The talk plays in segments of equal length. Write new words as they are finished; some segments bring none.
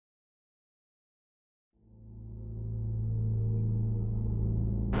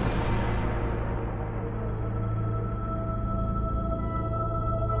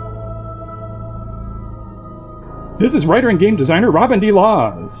This is writer and game designer Robin D.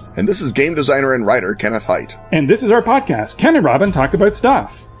 Laws. And this is game designer and writer Kenneth Hite. And this is our podcast, Ken and Robin Talk About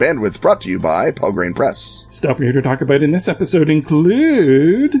Stuff. Bandwidth brought to you by Pelgrane Press. Stuff we're here to talk about in this episode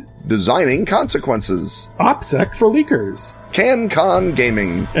include... Designing Consequences. OPSEC for Leakers. CanCon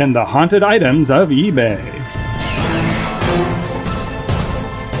Gaming. And the haunted items of eBay.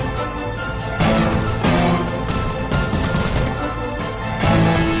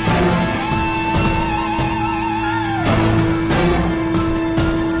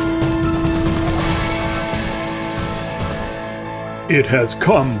 It has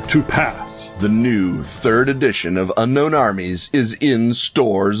come to pass. The new 3rd edition of Unknown Armies is in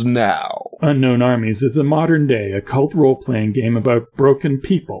stores now. Unknown Armies is a modern-day occult role-playing game about broken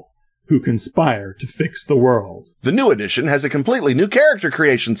people who conspire to fix the world. The new edition has a completely new character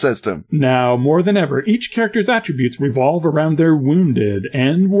creation system. Now, more than ever, each character's attributes revolve around their wounded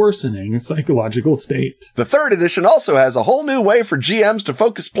and worsening psychological state. The 3rd edition also has a whole new way for GMs to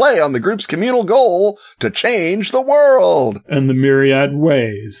focus play on the group's communal goal to change the world. And the myriad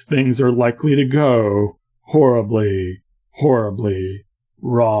ways things are likely to go horribly, horribly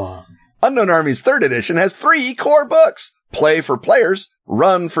wrong. Unknown Armies 3rd edition has 3 core books. Play for players,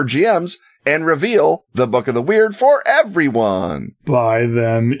 Run for GMs, and Reveal, the Book of the Weird for everyone. Buy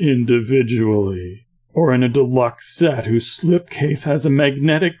them individually, or in a deluxe set whose slipcase has a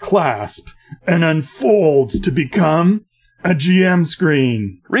magnetic clasp and unfolds to become a GM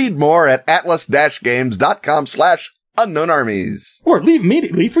screen. Read more at atlas-games.com/unknownarmies. Or leave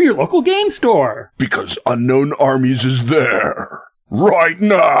immediately for your local game store. Because Unknown Armies is there right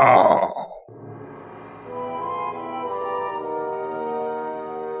now.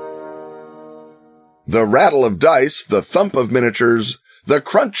 The rattle of dice, the thump of miniatures, the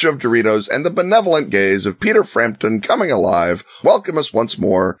crunch of Doritos, and the benevolent gaze of Peter Frampton coming alive welcome us once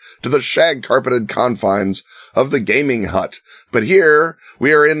more to the shag-carpeted confines of the gaming hut. But here,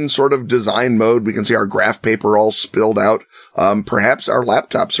 we are in sort of design mode. We can see our graph paper all spilled out. Perhaps our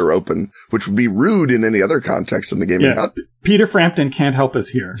laptops are open, which would be rude in any other context in the gaming hut. Peter Frampton can't help us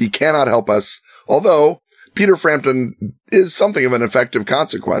here. He cannot help us, although Peter Frampton is something of an effective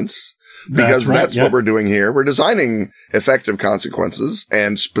consequence. Because that's what we're doing here. We're designing effective consequences,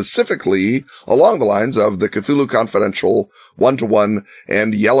 and specifically along the lines of the Cthulhu Confidential 1-to-1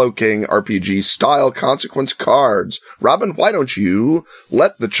 and Yellow King RPG style consequence cards. Robin, why don't you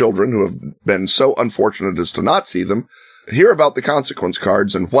let the children who have been so unfortunate as to not see them hear about the consequence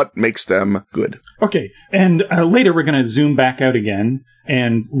cards and what makes them good? Okay, and later we're going to zoom back out again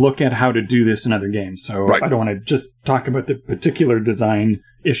and look at how to do this in other games. So I don't want to just talk about the particular design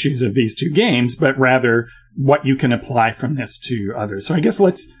issues of these two games, but rather what you can apply from this to others. So I guess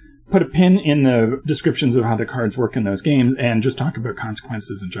let's put a pin in the descriptions of how the cards work in those games and just talk about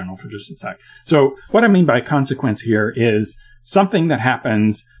consequences in general for just a sec. So what I mean by consequence here is something that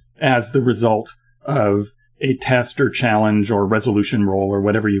happens as the result of a test or challenge or resolution roll or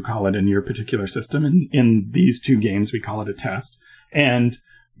whatever you call it in your particular system. In these two games, we call it a test. And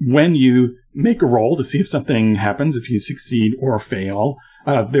when you make a roll to see if something happens, if you succeed or fail,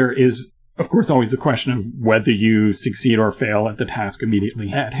 there is, of course, always the question of whether you succeed or fail at the task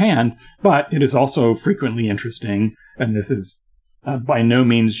immediately at hand. But it is also frequently interesting, and this is by no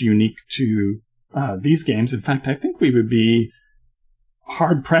means unique to these games. In fact, I think we would be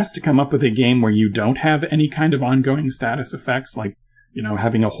hard-pressed to come up with a game where you don't have any kind of ongoing status effects, like, you know,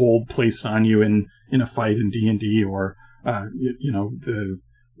 having a hold placed on you in a fight in D&D, or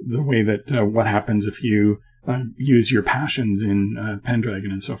the way that what happens if you use your passions in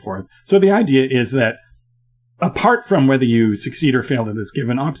Pendragon and so forth. So the idea is that apart from whether you succeed or fail at this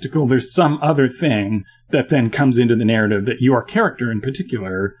given obstacle, there's some other thing that then comes into the narrative that your character in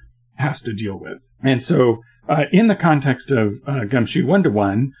particular has to deal with. And so in the context of Gumshoe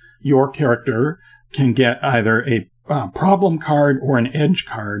 1-to-1, your character can get either a problem card or an edge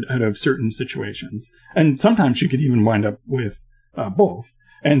card out of certain situations. And sometimes you could even wind up with both.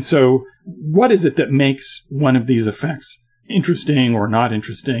 And so what is it that makes one of these effects interesting or not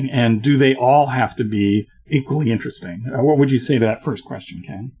interesting? And do they all have to be equally interesting? What would you say to that first question,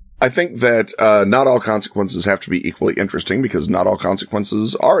 Ken? I think that not all consequences have to be equally interesting, because not all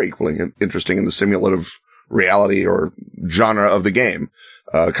consequences are equally interesting in the simulative reality or genre of the game.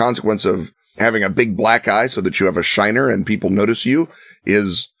 Consequence of having a big black eye so that you have a shiner and people notice you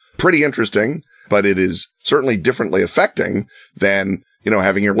is pretty interesting, but it is certainly differently affecting than,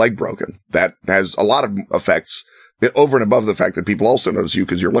 having your leg broken. That has a lot of effects over and above the fact that people also notice you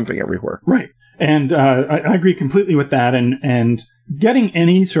because you're limping everywhere. Right. And I agree completely with that. And getting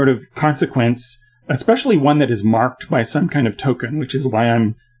any sort of consequence, especially one that is marked by some kind of token, which is why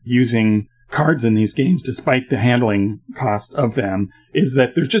I'm using cards in these games, despite the handling cost of them, is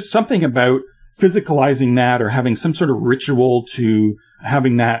that there's just something about physicalizing that or having some sort of ritual to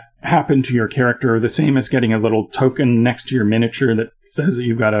having that happen to your character, the same as getting a little token next to your miniature that says that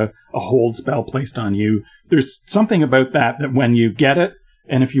you've got a hold spell placed on you. There's something about that when you get it,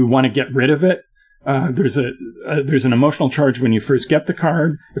 and if you want to get rid of it, there's an emotional charge when you first get the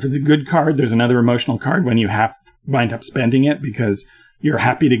card. If it's a good card, there's another emotional card when you have wind up spending it because you're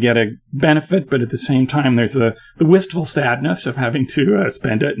happy to get a benefit, but at the same time, there's the wistful sadness of having to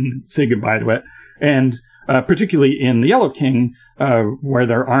spend it and say goodbye to it. And particularly in the Yellow King, where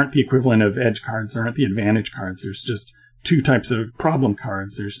there aren't the equivalent of edge cards, there aren't the advantage cards. There's just two types of problem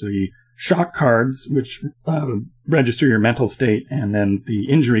cards. There's the shock cards, which register your mental state, and then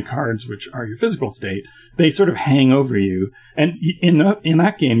the injury cards, which are your physical state. They sort of hang over you. And in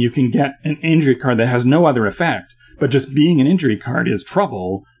that game, you can get an injury card that has no other effect, but just being an injury card is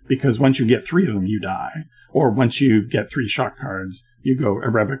trouble, because once you get 3 of them, you die. Or once you get 3 shock cards, you go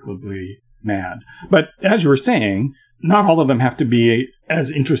irrevocably mad. But as you were saying, not all of them have to be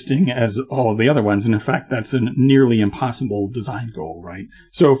as interesting as all of the other ones. And in fact, that's a nearly impossible design goal, right?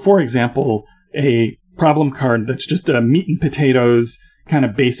 So, for example, a problem card that's just a meat and potatoes kind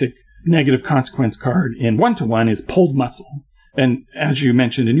of basic negative consequence card in 1-to-1 is pulled muscle. And as you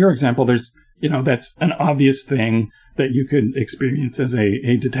mentioned in your example, there's, that's an obvious thing that you could experience as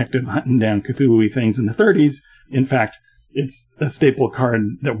a detective hunting down Cthulhu-y things in the 30s. In fact, it's a staple card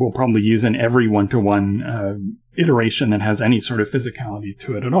that we'll probably use in every 1-to-1 iteration that has any sort of physicality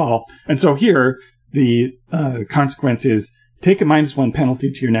to it at all. And so here, the consequence is take a -1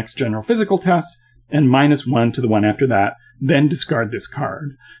 penalty to your next general physical test and -1 to the one after that, then discard this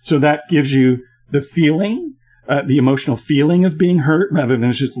card. So that gives you the feeling, the emotional feeling of being hurt, rather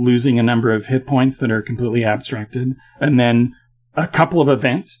than just losing a number of hit points that are completely abstracted. And then a couple of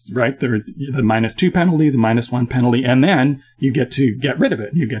events, right? The -2 penalty, the -1 penalty, and then you get to get rid of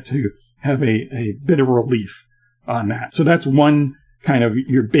it. You get to have a bit of relief on that. So that's one kind of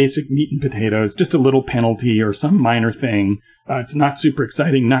your basic meat and potatoes, just a little penalty or some minor thing. It's not super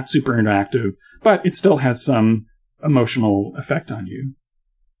exciting, not super interactive, but it still has some emotional effect on you.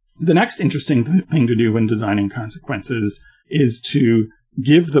 The next interesting thing to do when designing consequences is to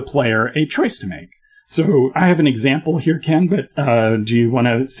give the player a choice to make. So I have an example here, Ken, but do you want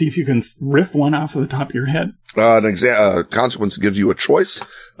to see if you can riff one off of the top of your head? Consequence gives you a choice.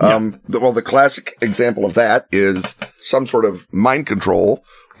 Yeah. The classic example of that is some sort of mind control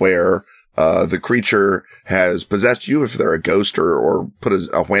where the creature has possessed you if they're a ghost, or put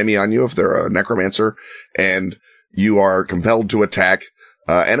a whammy on you if they're a necromancer, and you are compelled to attack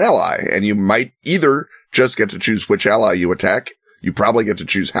an ally. And you might either just get to choose which ally you attack. You probably get to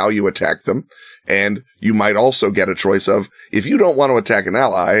choose how you attack them. And you might also get a choice of, if you don't want to attack an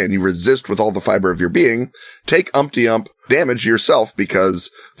ally and you resist with all the fiber of your being, take umpty-ump damage yourself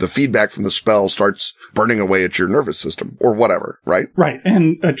because the feedback from the spell starts burning away at your nervous system or whatever, right? Right.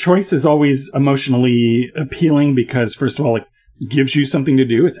 And a choice is always emotionally appealing because, first of all, it gives you something to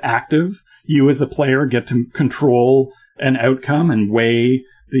do. It's active. You as a player get to control an outcome and weigh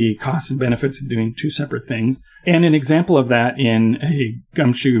the costs and benefits of doing two separate things. And an example of that in a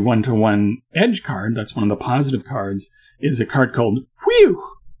Gumshoe 1-to-1 edge card, that's one of the positive cards, is a card called Whew!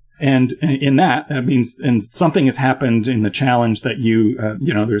 And in that means, and something has happened in the challenge that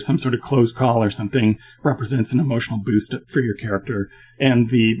there's some sort of close call or something represents an emotional boost for your character. And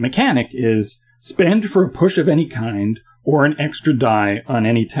the mechanic is spend for a push of any kind or an extra die on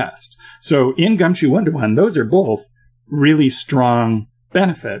any test. So in Gumshoe 1-to-1, those are both really strong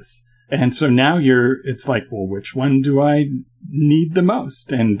benefits. And so now it's like, well, which one do I need the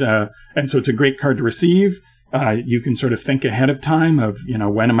most? And so it's a great card to receive. You can sort of think ahead of time of,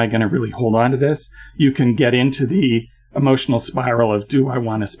 when am I going to really hold on to this? You can get into the emotional spiral of, do I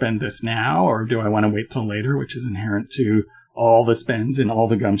want to spend this now or do I want to wait till later, which is inherent to all the spends in all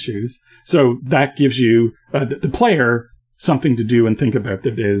the Gumshoes. So that gives you, the player, something to do and think about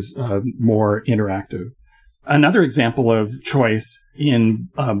that is more interactive. Another example of choice in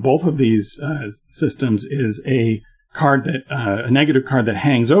both of these systems is a card a negative card that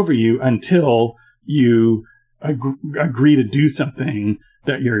hangs over you until you agree to do something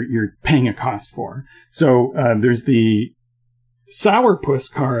that you're paying a cost for. So there's the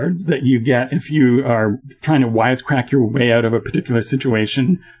Sourpuss card that you get if you are trying to wisecrack your way out of a particular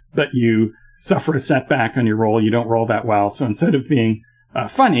situation, but you suffer a setback on your roll. You don't roll that well. So instead of being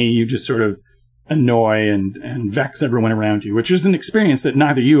funny, you just sort of annoy and vex everyone around you, which is an experience that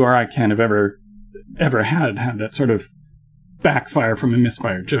neither you or I can have ever had that sort of backfire from a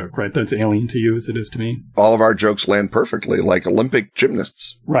misfired joke, right? That's alien to you as it is to me. All of our jokes land perfectly, like Olympic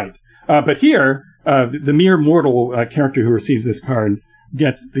gymnasts. Right. But here, the mere mortal character who receives this card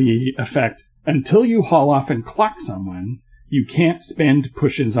gets the effect, until you haul off and clock someone, you can't spend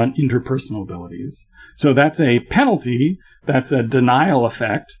pushes on interpersonal abilities. So that's a penalty. That's a denial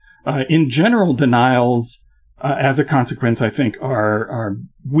effect. In general, denials, as a consequence, I think, are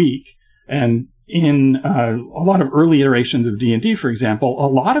weak. And in a lot of early iterations of D&D, for example, a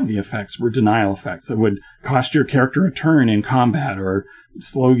lot of the effects were denial effects that would cost your character a turn in combat or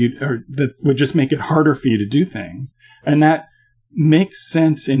slow you, or that would just make it harder for you to do things. And that makes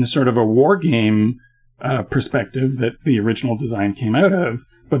sense in sort of a war game perspective that the original design came out of.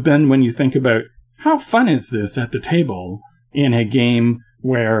 But then when you think about how fun is this at the table in a game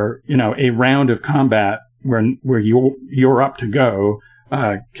where, you know, a round of combat where you're up to go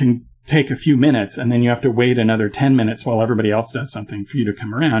can take a few minutes, and then you have to wait another 10 minutes while everybody else does something for you to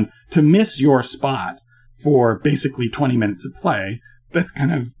come around, to miss your spot for basically 20 minutes of play, that's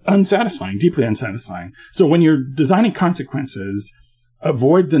kind of unsatisfying, deeply unsatisfying. So when you're designing consequences,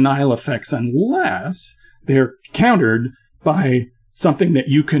 avoid denial effects unless they're countered by something that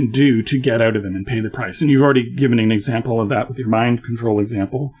you can do to get out of them and pay the price. And you've already given an example of that with your mind control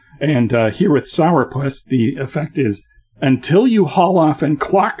example. And here with Sourpuss, the effect is, until you haul off and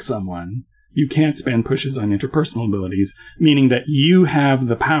clock someone, you can't spend pushes on interpersonal abilities, meaning that you have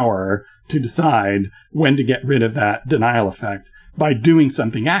the power to decide when to get rid of that denial effect by doing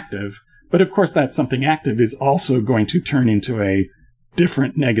something active. But of course, that something active is also going to turn into a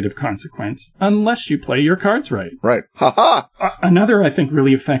different negative consequence unless you play your cards right. Right. Ha ha! Another, I think,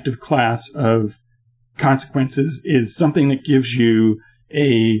 really effective class of consequences is something that gives you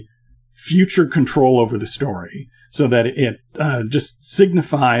a future control over the story, so that it just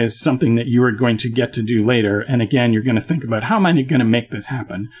signifies something that you are going to get to do later. And again, you're going to think about, how am I going to make this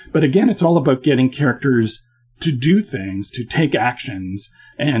happen? But again, it's all about getting characters to do things, to take actions,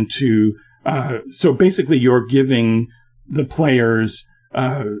 and to... so basically, you're giving the players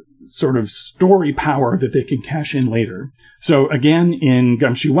sort of story power that they can cash in later. So again, in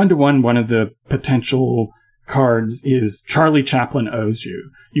Gumshoe 1-to-1, one of the potential cards is Charlie Chaplin Owes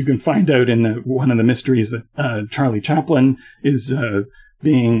You. You can find out in one of the mysteries that Charlie Chaplin is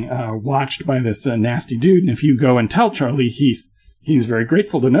being watched by this nasty dude, and if you go and tell Charlie, he's very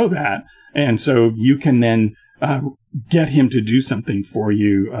grateful to know that, and so you can then get him to do something for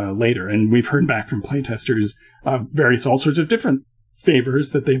you later. And we've heard back from playtesters all sorts of different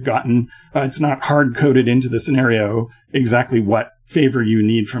favors that they've gotten. It's not hard-coded into the scenario exactly what favor you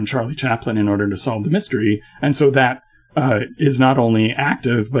need from Charlie Chaplin in order to solve the mystery. And so that is not only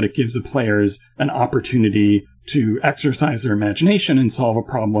active, but it gives the players an opportunity to exercise their imagination and solve a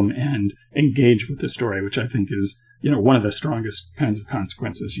problem and engage with the story, which I think is, one of the strongest kinds of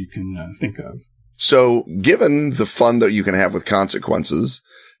consequences you can think of. So given the fun that you can have with consequences,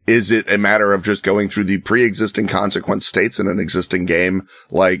 is it a matter of just going through the pre-existing consequence states in an existing game,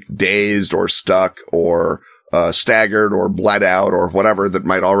 like Dazed or Stuck or Staggered or Bled Out or whatever that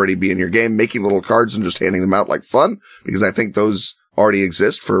might already be in your game, making little cards and just handing them out like fun? Because I think those already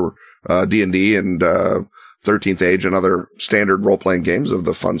exist for D&D and 13th Age and other standard role-playing games of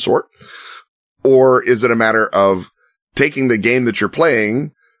the fun sort. Or is it a matter of taking the game that you're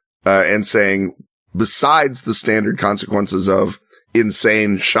playing and saying, besides the standard consequences of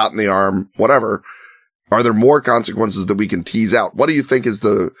insane, shot in the arm, whatever, are there more consequences that we can tease out? What do you think is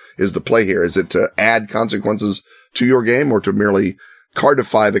the play here? Is it to add consequences to your game or to merely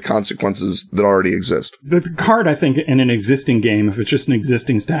cardify the consequences that already exist? The card, I think, in an existing game, if it's just an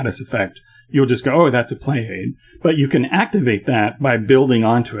existing status effect, you'll just go, oh, that's a play aid. But you can activate that by building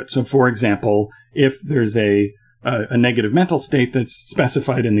onto it. So, for example, if there's a negative mental state that's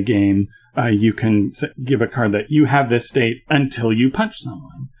specified in the game, you can give a card that you have this state until you punch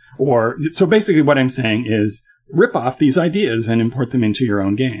someone. So basically what I'm saying is rip off these ideas and import them into your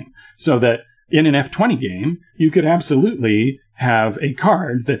own game. So that in an F20 game, you could absolutely have a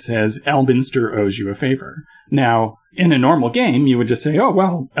card that says Elminster owes you a favor. Now, in a normal game, you would just say, oh,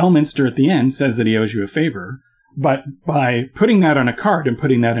 well, Elminster at the end says that he owes you a favor. But by putting that on a card and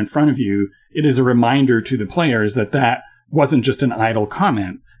putting that in front of you, it is a reminder to the players that that wasn't just an idle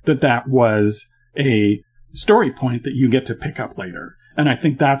comment, that was a story point that you get to pick up later. And I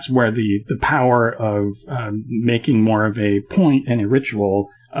think that's where the power of making more of a point and a ritual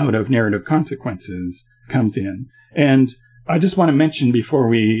out of narrative consequences comes in. And I just want to mention before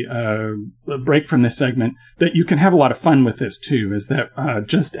we break from this segment that you can have a lot of fun with this too, is that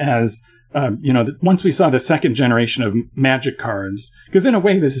just as once we saw the second generation of magic cards, because in a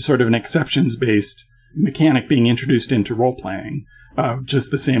way this is sort of an exceptions-based mechanic being introduced into role-playing,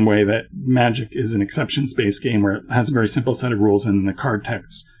 just the same way that Magic is an exceptions-based game where it has a very simple set of rules and the card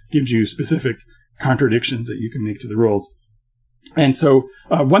text gives you specific contradictions that you can make to the rules. And so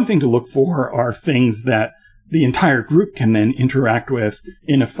one thing to look for are things that the entire group can then interact with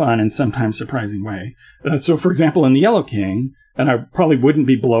in a fun and sometimes surprising way. So, for example, in the Yellow King, and I probably wouldn't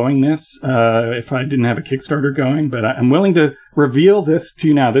be blowing this if I didn't have a Kickstarter going, but I'm willing to reveal this to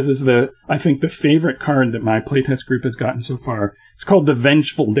you now. This is I think the favorite card that my playtest group has gotten so far. It's called the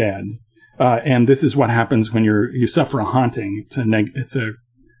Vengeful Dead. And this is what happens when you suffer a haunting. It's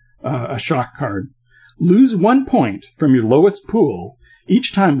a shock card. Lose 1 point from your lowest pool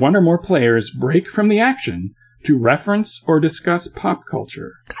each time one or more players break from the action to reference or discuss pop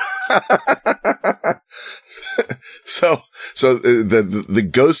culture. So the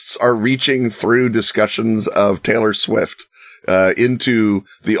ghosts are reaching through discussions of Taylor Swift into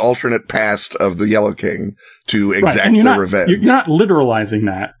the alternate past of the Yellow King to exact their revenge. You're not literalizing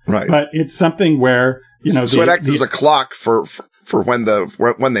that, right? But it's something where so it acts as a clock for when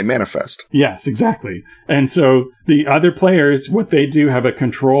they manifest. Yes, exactly. And so the other players, what they do, have a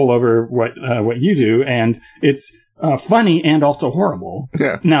control over what you do, and it's funny and also horrible.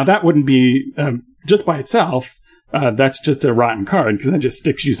 Yeah. Now that wouldn't be just by itself. That's just a rotten card because that just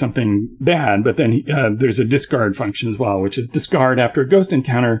sticks you something bad. But then there's a discard function as well, which is discard after a ghost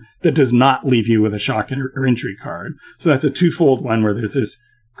encounter that does not leave you with a shock or injury card. So that's a twofold one where there's this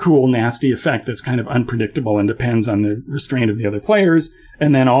cool, nasty effect that's kind of unpredictable and depends on the restraint of the other players.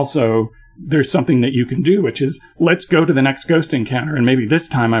 And then also there's something that you can do, which is let's go to the next ghost encounter, and maybe this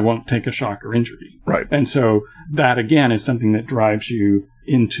time I won't take a shock or injury. Right. And so that, again, is something that drives you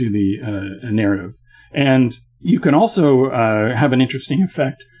into the narrative. And you can also have an interesting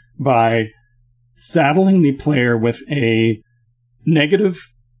effect by saddling the player with a negative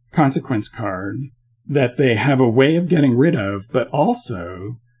consequence card that they have a way of getting rid of, but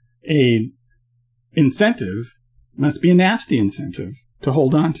also a incentive must be a nasty incentive to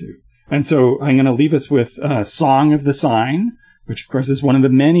hold on to. And so I'm going to leave us with Song of the Sign, which, of course, is one of the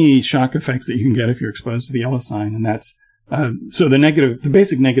many shock effects that you can get if you're exposed to the yellow sign. And that's so the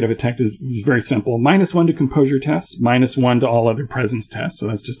basic negative attack is very simple. -1 to composure tests, -1 to all other presence tests. So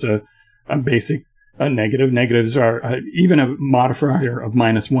that's just a basic negative. Negatives are, even a modifier of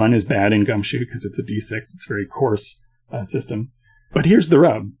 -1 is bad in Gumshoe because it's a D6. It's a very coarse system. But here's the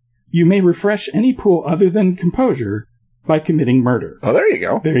rub. You may refresh any pool other than composure by committing murder. Oh, there you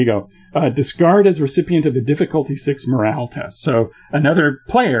go. There you go. Discard as recipient of a difficulty 6 morale test. So another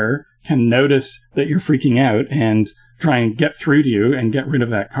player can notice that you're freaking out and try and get through to you and get rid of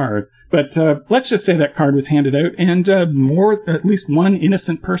that card. But let's just say that card was handed out and at least one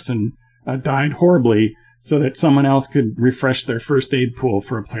innocent person died horribly so that someone else could refresh their first aid pool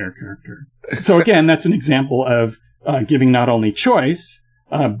for a player character. So again, that's an example of giving not only choice,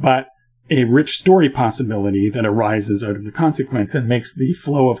 but a rich story possibility that arises out of the consequence and makes the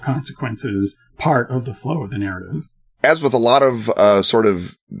flow of consequences part of the flow of the narrative. As with a lot of sort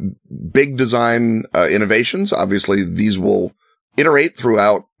of big design innovations, obviously these will iterate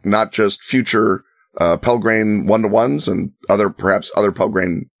throughout not just future Pelgrane 1-to-1s and perhaps other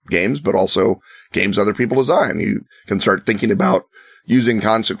Pelgrane games, but also games other people design. You can start thinking about using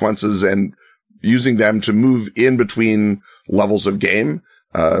consequences and using them to move in between levels of game,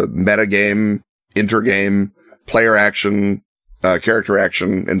 meta game, intergame, player action, character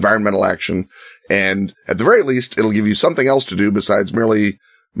action, environmental action. And at the very least, it'll give you something else to do besides merely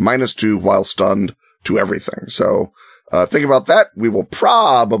 -2 while stunned to everything. So think about that. We will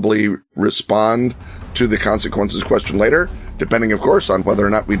probably respond to the consequences question later, depending, of course, on whether or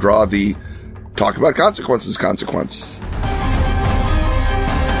not we draw the talk about consequences consequence.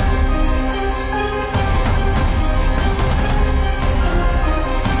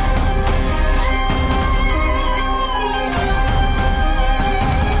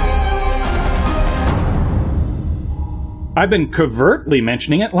 I've been covertly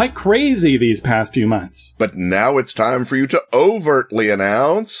mentioning it like crazy these past few months. But now it's time for you to overtly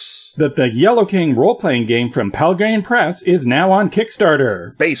announce that the Yellow King role-playing game from Pelgrane Press is now on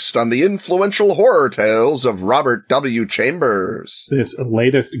Kickstarter. Based on the influential horror tales of Robert W. Chambers. This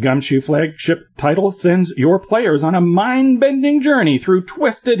latest Gumshoe flagship title sends your players on a mind-bending journey through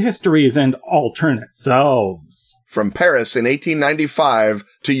twisted histories and alternate selves. From Paris in 1895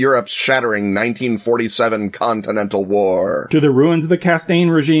 to Europe's shattering 1947 Continental War. To the ruins of the Castaigne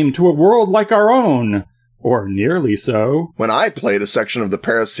regime to a world like our own. or nearly so. When I played a section of the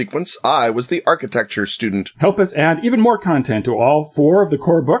Paris sequence, I was the architecture student. Help us add even more content to all 4 of the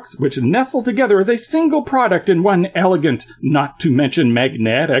core books, which nestle together as a single product in one elegant, not to mention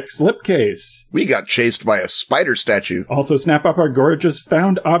magnetic slipcase. We got chased by a spider statue. Also snap up our gorgeous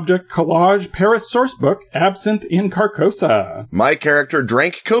found object collage Paris sourcebook, Absinthe in Carcosa. My character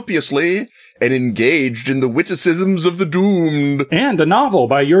drank copiously and engaged in the witticisms of the doomed. And a novel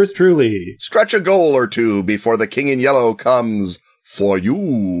by yours truly. Stretch a goal or two before the King in Yellow comes for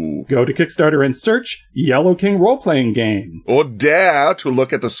you. Go to Kickstarter and search Yellow King Role-Playing Game. Or dare to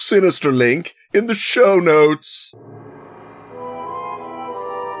look at the sinister link in the show notes.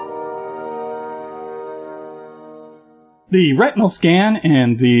 The retinal scan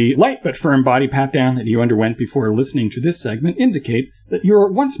and the light but firm body pat-down that you underwent before listening to this segment indicate that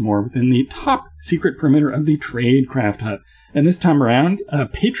you're once more within the top secret perimeter of the Tradecraft Hut. And this time around,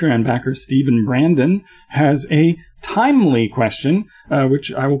 Patreon backer Stephen Brandon has a timely question,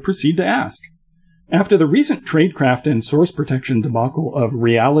 which I will proceed to ask. After the recent Tradecraft and source protection debacle of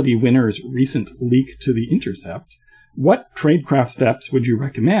Reality Winner's recent leak to The Intercept, what Tradecraft steps would you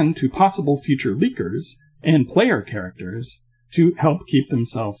recommend to possible future leakers and player characters to help keep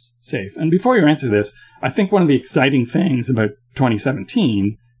themselves safe? And before you answer this, I think one of the exciting things about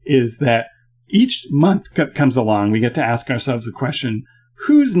 2017 is that each month comes along, we get to ask ourselves the question,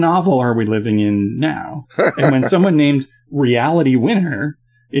 whose novel are we living in now? And when someone named Reality Winner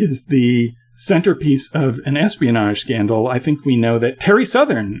is the centerpiece of an espionage scandal, I think we know that Terry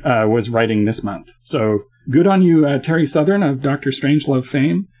Southern was writing this month. So good on you, Terry Southern of Dr. Strangelove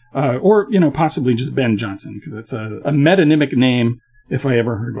fame. Or, possibly just Ben Johnson, because it's a metonymic name, if I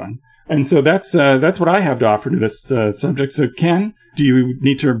ever heard one. And so that's what I have to offer to this subject. So, Ken, do you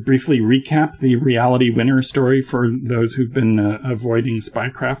need to briefly recap the Reality Winner story for those who've been avoiding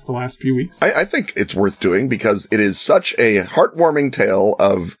Spycraft the last few weeks? I think it's worth doing because it is such a heartwarming tale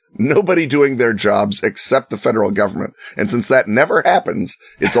of nobody doing their jobs except the federal government. And since that never happens,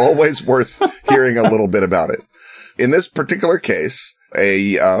 it's always worth hearing a little bit about it. In this particular case,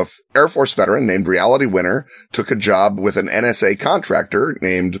 a Air Force veteran named Reality Winner took a job with an NSA contractor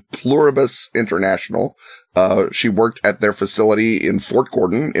named Pluribus International. She worked at their facility in Fort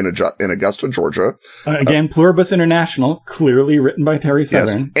Gordon in Augusta, Georgia. Again, Pluribus International, clearly written by Terry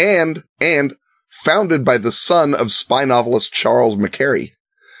Southern. Yes, and founded by the son of spy novelist Charles McCary.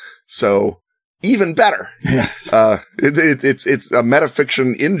 So even better. Yes. It's a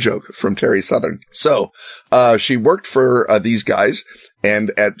metafiction in-joke from Terry Southern. So, she worked for these guys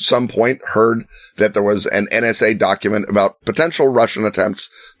and at some point heard that there was an NSA document about potential Russian attempts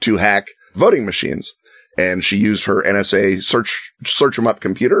to hack voting machines. And she used her NSA search 'em up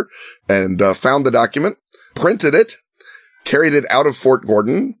computer and found the document, printed it, carried it out of Fort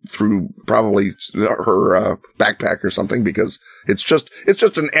Gordon through probably her backpack or something, because it's just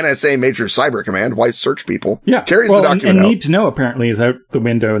an NSA major cyber command. Why search people? Yeah. Carries the document and out. Need to Know apparently is out the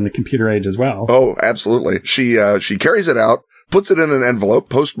window in the computer age as well. Oh, absolutely. She carries it out, puts it in an envelope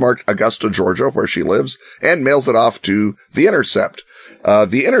postmarked Augusta, Georgia, where she lives, and mails it off to The Intercept.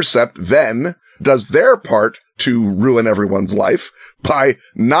 The Intercept then does their part to ruin everyone's life by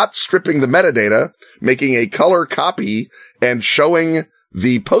not stripping the metadata, making a color copy and showing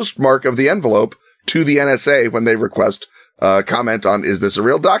the postmark of the envelope to the NSA when they request comment on, is this a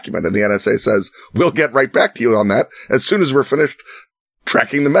real document? And the NSA says, we'll get right back to you on that as soon as we're finished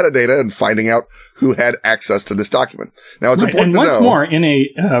tracking the metadata and finding out who had access to this document. Now, it's important to know. And once more, in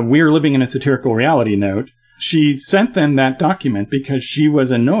a We're Living in a Satirical Reality note, she sent them that document because she was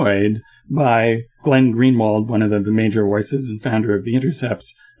annoyed by Glenn Greenwald, one of the major voices and founder of The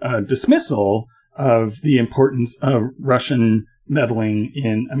Intercept's dismissal of the importance of Russian meddling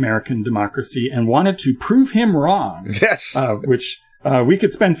in American democracy, and wanted to prove him wrong. Yes. Which we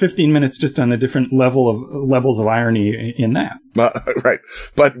could spend 15 minutes just on the different levels of irony in that. Right.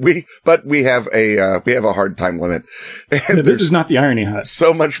 But we have a hard time limit. And this is not the Irony Hut.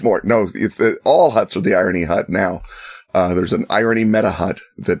 So much more. No, all huts are the Irony Hut now. There's an irony meta hut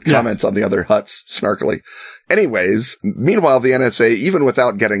that comments on the other huts snarkily. Anyways, meanwhile, the NSA, even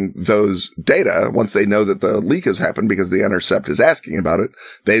without getting those data, once they know that the leak has happened because the Intercept is asking about it,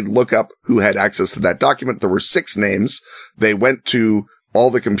 they look up who had access to that document. There were 6 names. They went to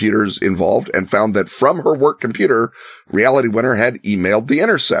all the computers involved and found that from her work computer, Reality Winner had emailed the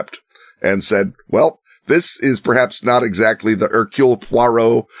Intercept and said, well, this is perhaps not exactly the Hercule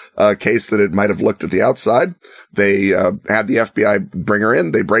Poirot case that it might have looked at the outside. They had the FBI bring her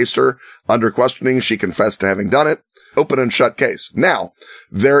in. They braced her. Under questioning, she confessed to having done it. Open and shut case. Now,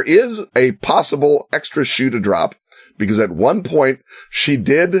 there is a possible extra shoe to drop, because at one point she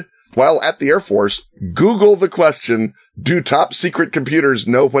did while at the Air Force, Google the question, do top secret computers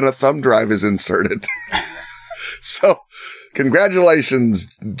know when a thumb drive is inserted? So, congratulations,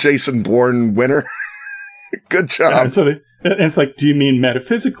 Jason Bourne winner. Good job. Yeah, it's like, do you mean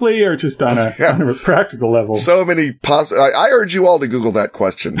metaphysically or just on a practical level? So many I urge you all to Google that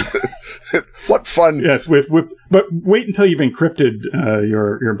question. What fun. Yes, but wait until you've encrypted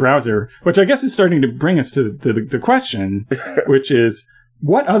your browser, which I guess is starting to bring us to the question, which is,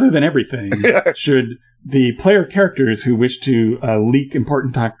 what other than everything should the player characters who wish to leak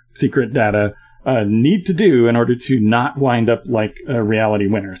important top secret data need to do in order to not wind up like a reality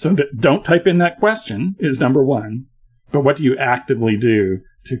winner? So don't type in that question is number one. But what do you actively do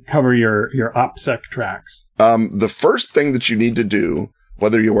to cover your OPSEC tracks? The first thing that you need to do,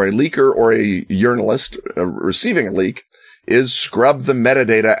 whether you are a leaker or a journalist receiving a leak, is scrub the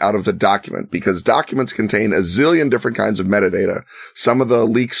metadata out of the document, because documents contain a zillion different kinds of metadata. Some of the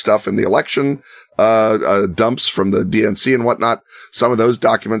leak stuff in the election dumps from the DNC and whatnot, some of those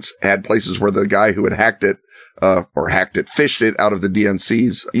documents had places where the guy who had fished it out of the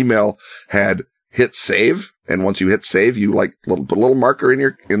DNC's email had hit save. And once you hit save, you put a little marker in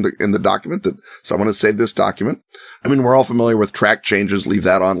the document that someone has saved this document. I mean, we're all familiar with track changes. Leave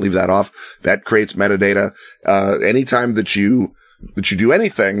that on, leave that off. That creates metadata. Anytime that you do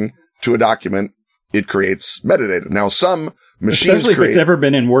anything to a document, it creates metadata. Now, some machines especially if it's ever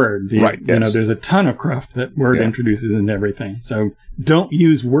been in Word. Right. Yes. There's a ton of cruft that Word introduces into everything. So don't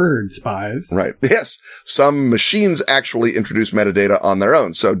use Word, spies. Right. Yes. Some machines actually introduce metadata on their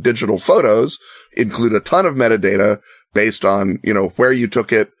own. So digital photos include a ton of metadata based on, where you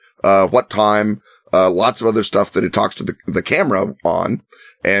took it, what time, lots of other stuff that it talks to the camera on.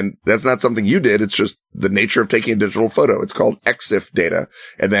 And that's not something you did. It's just the nature of taking a digital photo. It's called EXIF data.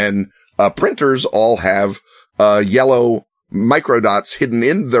 And then printers all have yellow microdots hidden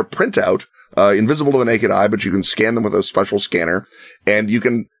in their printout, invisible to the naked eye, but you can scan them with a special scanner, and you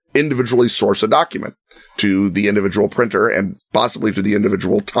can individually source a document to the individual printer and possibly to the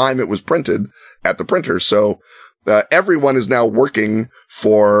individual time it was printed at the printer. So everyone is now working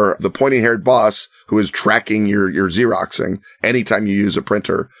for the pointy-haired boss who is tracking your Xeroxing. Anytime you use a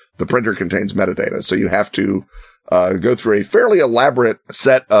printer, the printer contains metadata. So you have to go through a fairly elaborate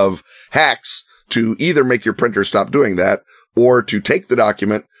set of hacks to either make your printer stop doing that, or to take the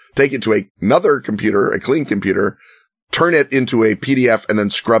document, take it to another computer, a clean computer, turn it into a PDF, and then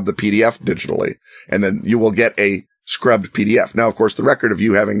scrub the PDF digitally. And then you will get a scrubbed PDF. Now, of course, the record of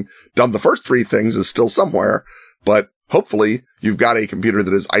you having done the first three things is still somewhere, but hopefully you've got a computer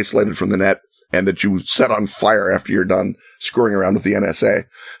that is isolated from the net and that you set on fire after you're done screwing around with the NSA.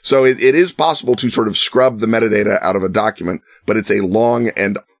 So it is possible to sort of scrub the metadata out of a document, but it's a long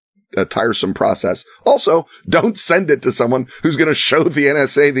and a tiresome process. Also, don't send it to someone who's going to show the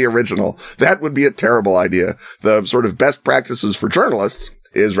NSA the original. That would be a terrible idea. The sort of best practices for journalists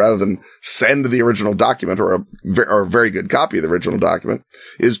is, rather than send the original document or a very good copy of the original document,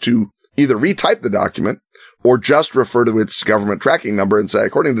 is to either retype the document or just refer to its government tracking number and say,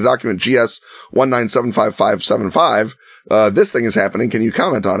 according to document GS 1975575, this thing is happening. Can you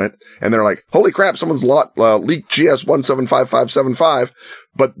comment on it? And they're like, holy crap, someone's leaked GS 1755575,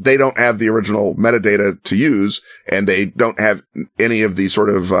 but they don't have the original metadata to use, and they don't have any of the sort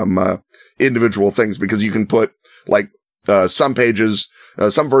of individual things, because you can put some pages,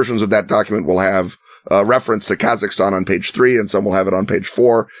 some versions of that document will have reference to Kazakhstan on page 3, and some will have it on page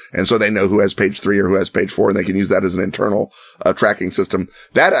 4. And so they know who has page 3 or who has page 4, and they can use that as an internal tracking system.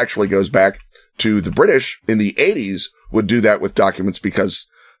 That actually goes back to the British in the 80s would do that with documents because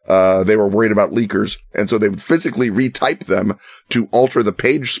they were worried about leakers. And so they would physically retype them to alter the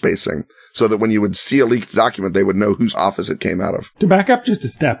page spacing so that when you would see a leaked document, they would know whose office it came out of. To back up just a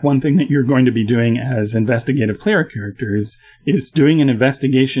step, one thing that you're going to be doing as investigative player characters is doing an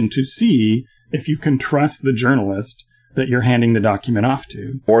investigation to see if you can trust the journalist that you're handing the document off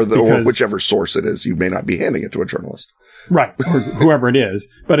to. Or whichever source it is. You may not be handing it to a journalist. Right, or whoever it is.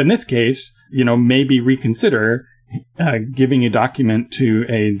 But in this case, maybe reconsider giving a document to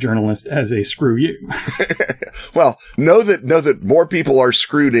a journalist as a screw you. Well, know that more people are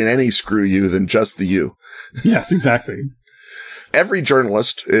screwed in any screw you than just the you. Yes, exactly. Every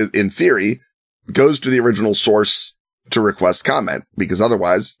journalist, in theory, goes to the original source to request comment, because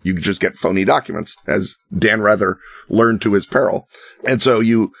otherwise you just get phony documents, as Dan Rather learned to his peril. And so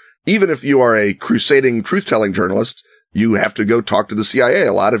even if you are a crusading truth-telling journalist, you have to go talk to the CIA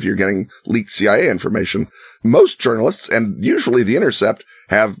a lot if you're getting leaked CIA information. Most journalists, and usually The Intercept,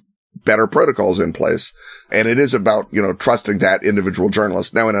 have better protocols in place. And it is about, trusting that individual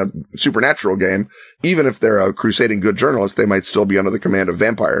journalist. Now, in a supernatural game, even if they're a crusading good journalist, they might still be under the command of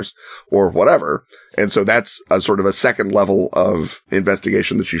vampires or whatever. And so that's a sort of a second level of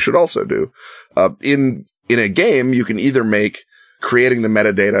investigation that you should also do. In a game, you can either make creating the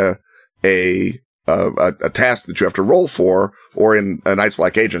metadata a task that you have to roll for, or in Night's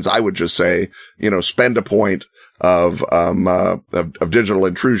Black Agents, I would just say, spend a point of digital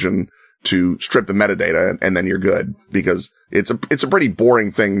intrusion to strip the metadata, and then you're good, because it's a pretty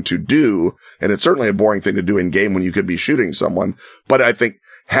boring thing to do. And it's certainly a boring thing to do in game when you could be shooting someone. But I think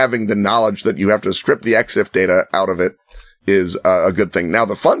having the knowledge that you have to strip the EXIF data out of it is a good thing. Now,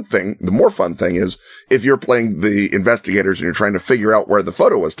 the more fun thing is if you're playing the investigators and you're trying to figure out where the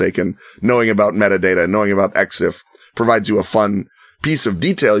photo was taken, knowing about metadata, knowing about EXIF provides you a fun piece of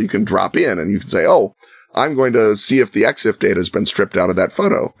detail you can drop in, and you can say, oh, I'm going to see if the EXIF data has been stripped out of that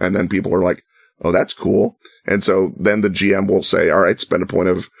photo. And then people are like, oh, that's cool. And so then the GM will say, all right, spend a point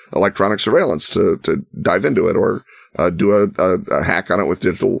of electronic surveillance to dive into it, or do a hack on it with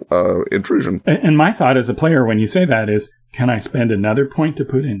digital intrusion. And my thought as a player when you say that is, can I spend another point to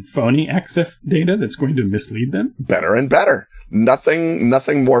put in phony EXIF data that's going to mislead them? Better and better.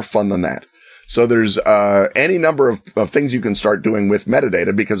 Nothing more fun than that. So there's any number of things you can start doing with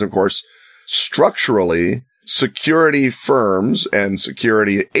metadata, because, of course, structurally, security firms and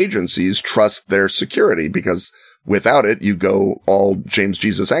security agencies trust their security, because without it, you go all James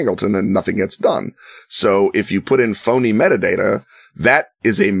Jesus Angleton and nothing gets done. So if you put in phony metadata, that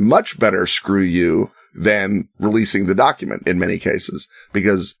is a much better screw you than releasing the document in many cases,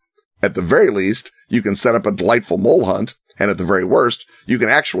 because at the very least, you can set up a delightful mole hunt, and at the very worst, you can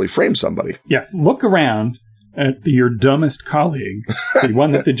actually frame somebody. Yes, look around at your dumbest colleague, the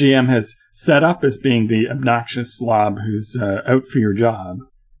one that the GM has set up as being the obnoxious slob who's out for your job,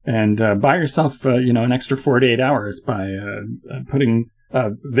 and buy yourself, an extra 4 to 8 hours by putting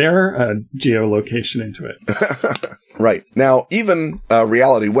their geolocation into it. Right. Now, even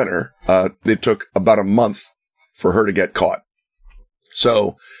Reality Winner, it took about a month for her to get caught.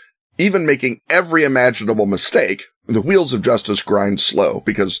 So even making every imaginable mistake, the wheels of justice grind slow,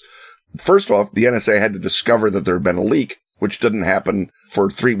 because first off, the NSA had to discover that there had been a leak, which didn't happen for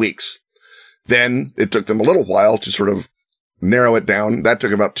 3 weeks. Then it took them a little while to sort of narrow it down. That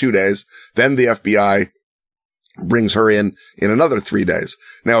took about 2 days. Then the FBI brings her in another 3 days.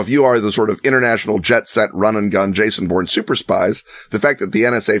 Now, if you are the sort of international jet set run and gun Jason Bourne super spies, the fact that the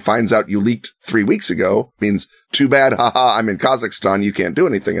NSA finds out you leaked 3 weeks ago means too bad. Haha, I'm in Kazakhstan. You can't do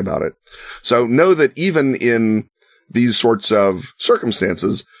anything about it. So know that even in these sorts of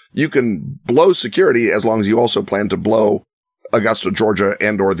circumstances, you can blow security as long as you also plan to blow Augusta, Georgia,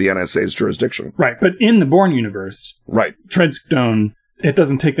 and or the NSA's jurisdiction. Right. But in the Bourne universe, right, Treadstone, it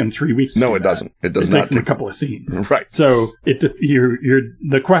doesn't take them 3 weeks. No, it doesn't. It does not. It takes them a couple of scenes. Right. So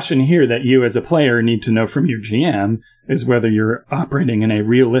the question here that you as a player need to know from your GM is whether you're operating in a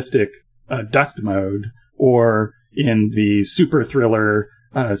realistic dust mode or in the super thriller,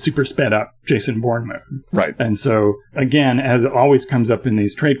 super sped up Jason Bourne mode. Right. And so again, as always comes up in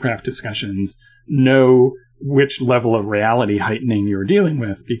these tradecraft discussions, know which level of reality heightening you're dealing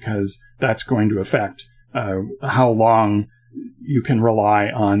with, because that's going to affect how long you can rely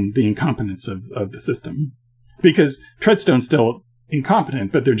on the incompetence of the system. Because Treadstone's still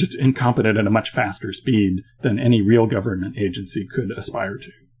incompetent, but they're just incompetent at a much faster speed than any real government agency could aspire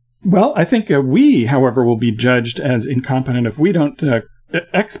to. Well, I think we, however, will be judged as incompetent if we don't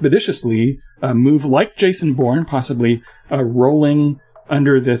expeditiously move like Jason Bourne, possibly rolling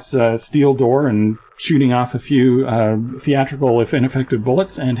under this steel door and shooting off a few theatrical, if ineffective,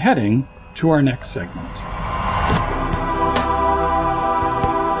 bullets, and heading to our next segment.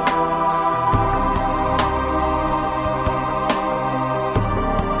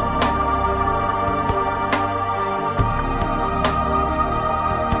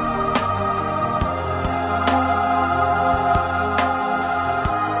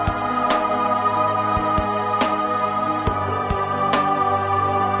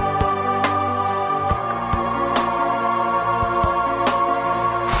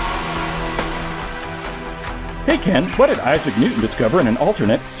 Hey Ken, what did Isaac Newton discover in an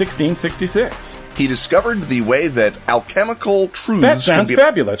alternate 1666? He discovered the way that alchemical truths That sounds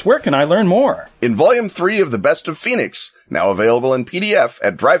fabulous. Where can I learn more? In Volume 3 of The Best of Phoenix, now available in PDF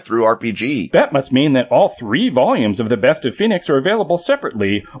at DriveThru RPG. That must mean that all 3 volumes of The Best of Phoenix are available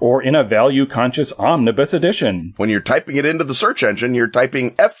separately or in a value-conscious omnibus edition. When you're typing it into the search engine, you're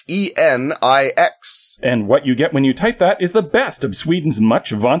typing F-E-N-I-X. And what you get when you type that is the best of Sweden's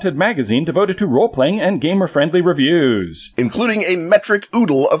much-vaunted magazine devoted to role-playing and gamer-friendly reviews. Including a metric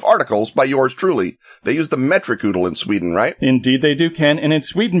oodle of articles by yours truly. They use the metric oodle in Sweden, right? Indeed they do, Ken, and in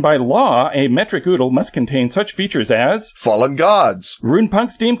Sweden by law, a metric oodle must contain such features as Fallen Gods,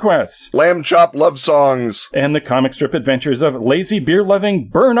 Runepunk Steam Quests, Lamb Chop Love Songs, and the comic strip adventures of lazy beer-loving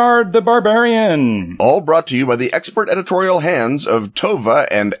Bernard the Barbarian. All brought to you by the expert editorial hands of Tova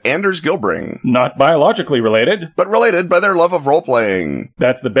and Anders Gilbring. Not biologically related, but related by their love of role-playing.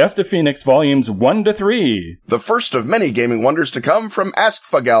 That's The Best of Phoenix, Volumes 1 to 3. The first of many gaming wonders to come from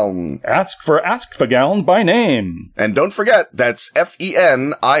Askfageln. Ask for Askfageln by name. And don't forget, that's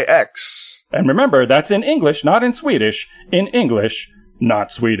F-E-N-I-X. And remember, that's in English, not in Swedish. In English,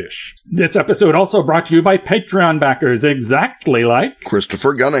 not Swedish. This episode also brought to you by Patreon backers, exactly like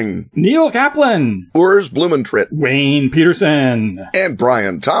Christopher Gunning, Neil Kaplan, Urs Blumentritt, Wayne Peterson, and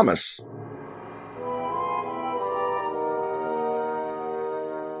Brian Thomas.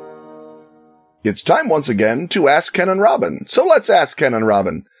 It's time once again to ask Ken and Robin. So let's ask Ken and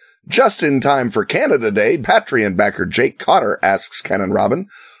Robin. Just in time for Canada Day, Patreon backer Jake Cotter asks Ken and Robin,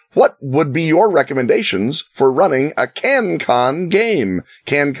 what would be your recommendations for running a CanCon game?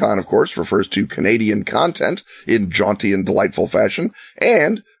 CanCon, of course, refers to Canadian content in jaunty and delightful fashion.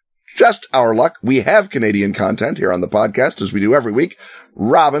 And just our luck, we have Canadian content here on the podcast, as we do every week.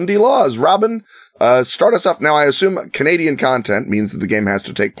 Robin DeLaws. Robin, start us off. Now, I assume Canadian content means that the game has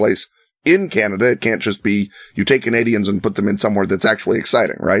to take place in Canada. It can't just be you take Canadians and put them in somewhere that's actually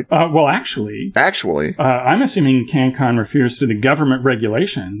exciting, right? Well, actually, I'm assuming CanCon refers to the government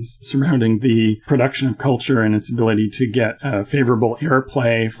regulations surrounding the production of culture and its ability to get favorable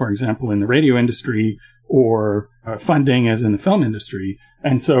airplay, for example, in the radio industry, or funding as in the film industry.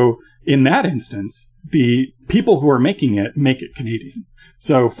 And so in that instance, the people who are making it make it Canadian.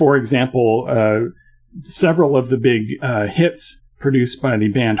 So, for example, several of the big hits produced by the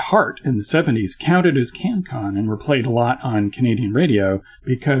band Heart in the 70s counted as CanCon and were played a lot on Canadian radio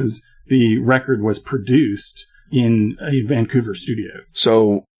because the record was produced in a Vancouver studio.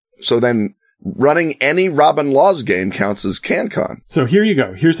 So then running any Robin Laws game counts as CanCon. So here you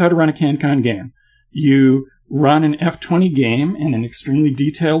go. Here's how to run a CanCon game. You run an F20 game in an extremely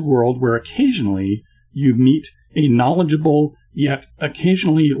detailed world where occasionally you meet a knowledgeable yet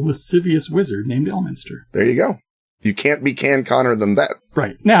occasionally lascivious wizard named Elminster. There you go. You can't be CanConer than that.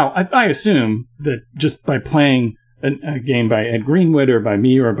 Right. Now, I assume that just by playing a game by Ed Greenwood or by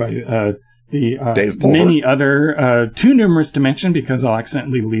me or by Dave Pulver, many other, too numerous to mention because I'll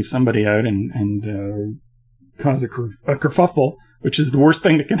accidentally leave somebody out and cause a kerfuffle, which is the worst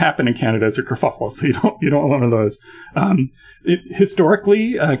thing that can happen in Canada is a kerfuffle. So you don't want one of those.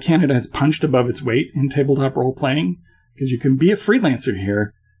 Historically, Canada has punched above its weight in tabletop role-playing because you can be a freelancer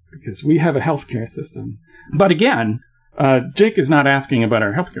here because we have a healthcare system. But again, Jake is not asking about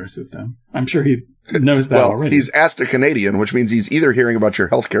our healthcare system. I'm sure he knows that already. He's asked a Canadian, which means he's either hearing about your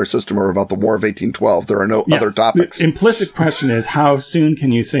healthcare system or about the War of 1812. There are no other topics. The implicit question is, how soon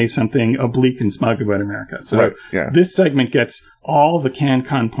can you say something oblique and smug about America? So This segment gets all the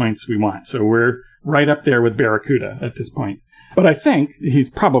CanCon points we want. So we're right up there with Barracuda at this point. But I think he's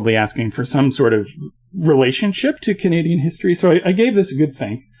probably asking for some sort of relationship to Canadian history. So I gave this a good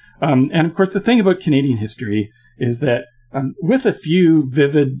think. And of course, the thing about Canadian history is that with a few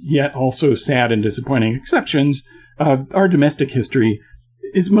vivid yet also sad and disappointing exceptions, our domestic history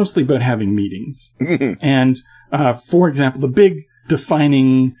is mostly about having meetings. And for example, the big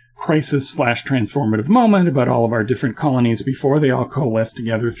defining crisis/transformative moment about all of our different colonies before they all coalesced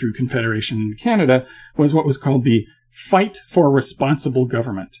together through Confederation in Canada was what was called the Fight for Responsible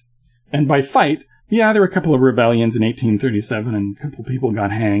Government. And by fight, there were a couple of rebellions in 1837 and a couple of people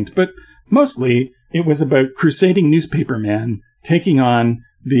got hanged, but mostly it was about crusading newspapermen taking on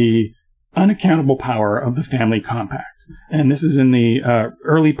the unaccountable power of the family compact. And this is in the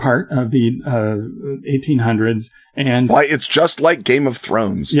early part of the 1800s. And why, it's just like Game of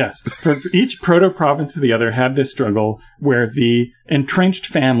Thrones. Yes. For each proto-province to the other had this struggle where the entrenched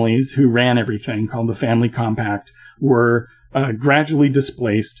families who ran everything, called the family compact, were gradually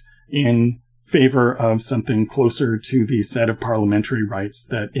displaced in favor of something closer to the set of parliamentary rights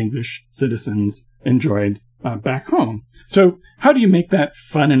that English citizens enjoyed back home. So how do you make that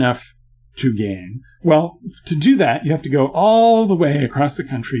fun enough to gain? Well, to do that, you have to go all the way across the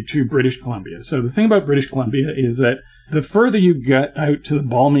country to British Columbia. So the thing about British Columbia is that the further you get out to the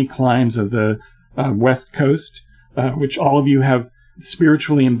balmy climes of the West Coast, which all of you have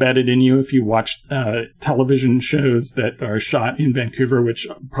spiritually embedded in you if you watch television shows that are shot in Vancouver, which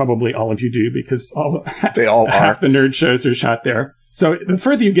probably all of you do because they all half the nerd shows are shot there. So the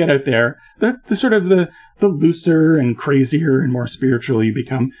further you get out there, the sort of the looser and crazier and more spiritual you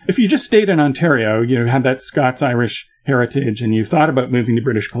become. If you just stayed in Ontario, you have that Scots-Irish heritage, and you thought about moving to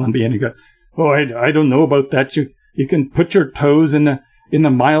British Columbia, and you go, "Oh, I don't know about that. You can put your toes in the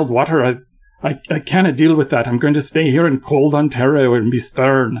mild water. I cannot deal with that. I'm going to stay here in cold Ontario and be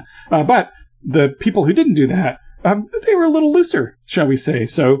stern." But the people who didn't do that, they were a little looser, shall we say.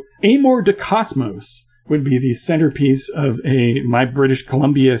 So Amor de Cosmos would be the centerpiece of My British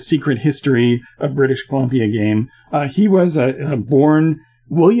Columbia Secret History of British Columbia game. He was a born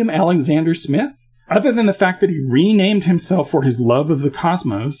William Alexander Smith. Other than the fact that he renamed himself for his love of the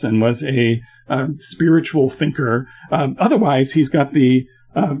cosmos and was a spiritual thinker, otherwise he's got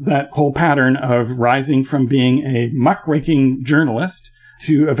that whole pattern of rising from being a muckraking journalist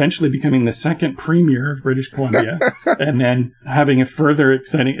to eventually becoming the second premier of British Columbia, and then having a further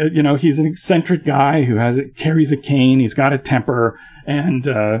exciting, he's an eccentric guy who carries a cane, he's got a temper, and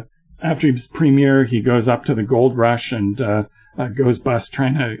after he's premier, he goes up to the gold rush and goes bust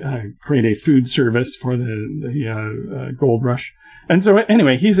trying to create a food service for the gold rush. And so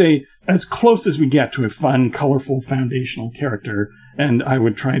anyway, he's as close as we get to a fun, colorful, foundational character, and I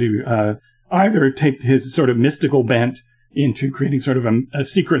would try to either take his sort of mystical bent into creating sort of a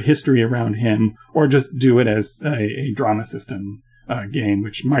secret history around him, or just do it as a drama system game,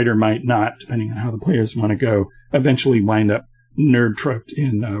 which might or might not, depending on how the players want to go, eventually wind up nerd troped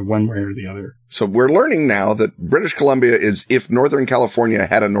in one way or the other. So we're learning now that British Columbia is if Northern California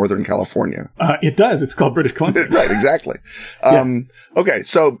had a Northern California. It does. It's called British Columbia. Right, exactly. Yes. Okay,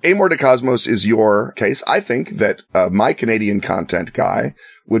 so Amor de Cosmos is your case. I think that my Canadian content guy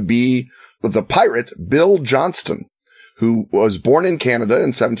would be the pirate Bill Johnston, who was born in Canada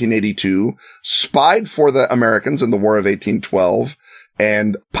in 1782, spied for the Americans in the War of 1812,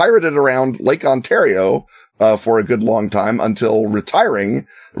 and pirated around Lake Ontario for a good long time until retiring,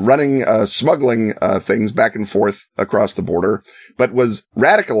 running smuggling things back and forth across the border, but was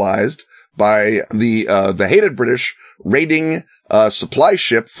radicalized by the hated British raiding a supply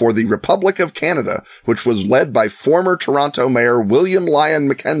ship for the Republic of Canada, which was led by former Toronto Mayor William Lyon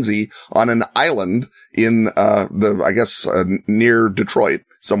Mackenzie on an island in near Detroit,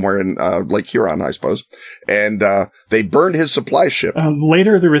 somewhere in Lake Huron, I suppose. And they burned his supply ship.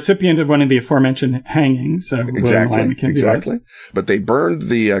 Later, the recipient of one of the aforementioned hangings. Exactly. But they burned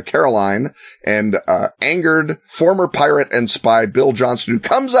the Caroline and angered former pirate and spy Bill Johnston, who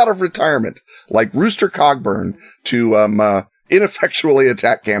comes out of retirement like Rooster Cogburn to ineffectually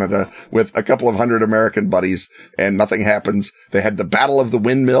attack Canada with a couple of hundred American buddies, and nothing happens. They had the Battle of the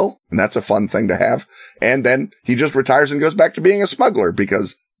Windmill, and that's a fun thing to have. And then he just retires and goes back to being a smuggler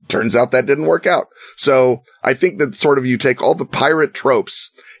because turns out that didn't work out. So I think that sort of you take all the pirate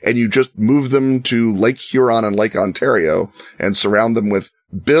tropes and you just move them to Lake Huron and Lake Ontario and surround them with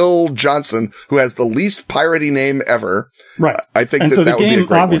Bill Johnston, who has the least piratey name ever. Right. I think and that so that would be a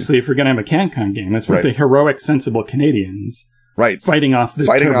great obviously, one. If you're going to have a CanCon game, it's with the heroic, sensible Canadians. Right. Fighting off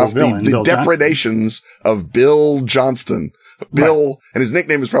the depredations of Bill Johnston. Bill, and his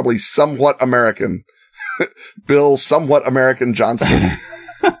nickname is probably Somewhat American. Bill Somewhat American Johnston.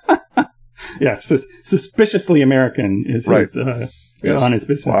 Yes, suspiciously American is his, yes. on his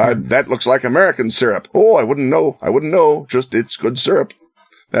business. Well, that looks like American syrup. Oh, I wouldn't know. Just it's good syrup.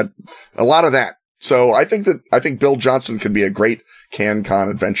 A lot of that. So I think Bill Johnston could be a great CanCon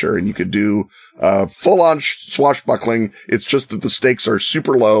adventure, and you could do full-on swashbuckling. It's just that the stakes are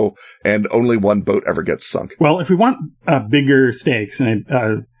super low, and only one boat ever gets sunk. Well, if we want bigger stakes and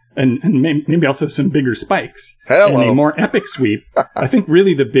maybe also some bigger spikes and a more epic sweep, I think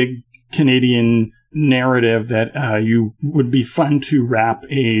really the big Canadian narrative that you would be fun to wrap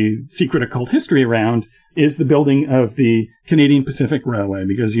a secret occult history around is the building of the Canadian Pacific Railway,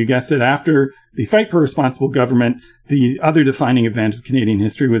 because you guessed it, after the fight for responsible government, the other defining event of Canadian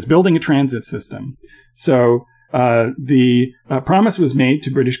history was building a transit system. So the promise was made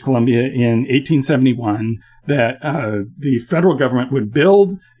to British Columbia in 1871 that the federal government would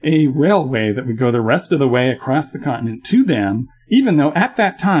build a railway that would go the rest of the way across the continent to them, even though at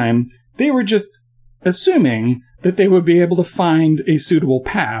that time they were just assuming that they would be able to find a suitable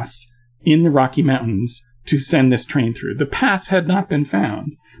pass in the Rocky Mountains to send this train through. The path had not been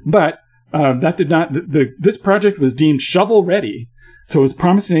found, but that did not. This project was deemed shovel ready. So it was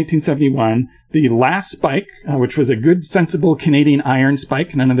promised in 1871. The last spike, which was a good, sensible Canadian iron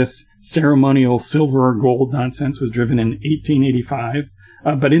spike, none of this ceremonial silver or gold nonsense, was driven in 1885.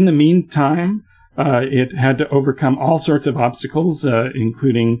 But in the meantime, it had to overcome all sorts of obstacles,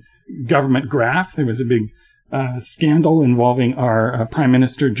 including government graft. There was a big scandal involving our Prime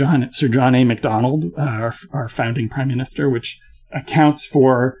Minister, Sir John A. Macdonald, our founding Prime Minister, which accounts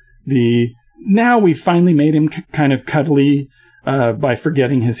for now we finally made him kind of cuddly by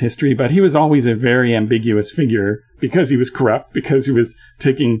forgetting his history, but he was always a very ambiguous figure because he was corrupt, because he was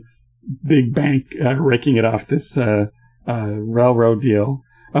taking big bank, raking it off this railroad deal.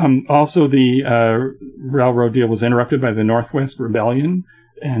 Also, the railroad deal was interrupted by the Northwest Rebellion,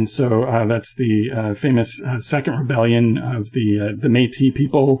 and so that's the famous Second Rebellion of the Métis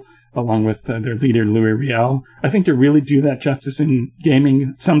people, along with their leader, Louis Riel. I think to really do that justice in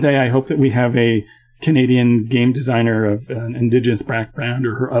gaming, someday I hope that we have a Canadian game designer of an Indigenous background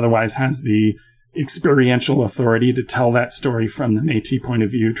or who otherwise has the experiential authority to tell that story from the Métis point of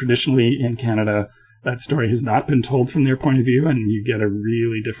view. Traditionally in Canada, that story has not been told from their point of view, and you get a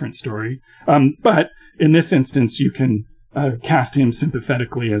really different story. But in this instance, you can cast him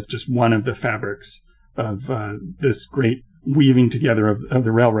sympathetically as just one of the fabrics of this great weaving together of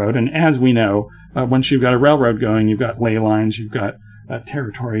the railroad. And as we know, once you've got a railroad going, you've got ley lines, you've got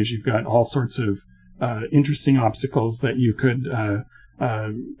territories, you've got all sorts of interesting obstacles that you could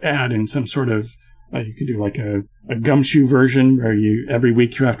add in some sort of, you could do like a gumshoe version where every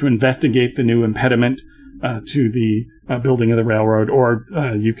week you have to investigate the new impediment to the building of the railroad, or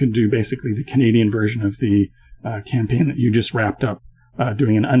you could do basically the Canadian version of the campaign that you just wrapped up,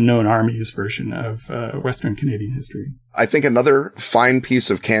 doing an Unknown Armies version of Western Canadian history. I think another fine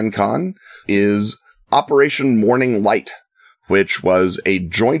piece of CanCon is Operation Morning Light, which was a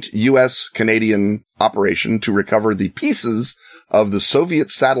joint U.S.-Canadian operation to recover the pieces of the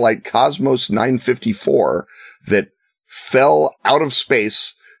Soviet satellite Cosmos 954 that fell out of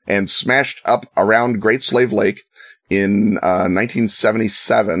space and smashed up around Great Slave Lake in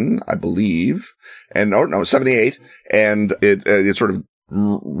 1977, I believe. 78. And it sort of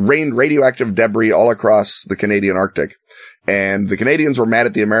rained radioactive debris all across the Canadian Arctic. And the Canadians were mad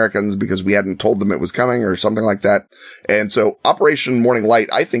at the Americans because we hadn't told them it was coming or something like that. And so Operation Morning Light,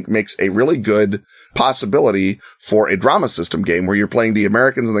 I think, makes a really good possibility for a drama system game where you're playing the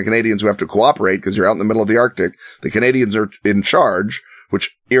Americans and the Canadians who have to cooperate because you're out in the middle of the Arctic. The Canadians are in charge,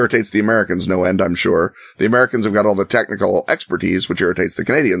 which irritates the Americans no end, I'm sure. The Americans have got all the technical expertise, which irritates the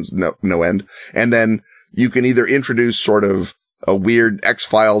Canadians no end. And then you can either introduce sort of a weird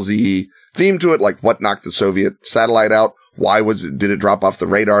X-Files-y theme to it, like what knocked the Soviet satellite out? Why did it drop off the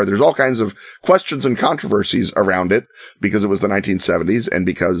radar? There's all kinds of questions and controversies around it because it was the 1970s and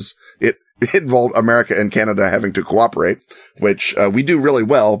because it involved America and Canada having to cooperate, which we do really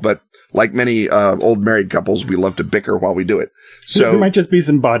well, but like many old married couples, we love to bicker while we do it. So there might just be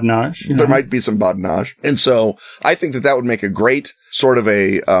some badinage. There might be some badinage. And so I think that would make a great sort of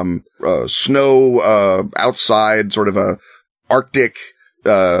a snow outside, sort of a Arctic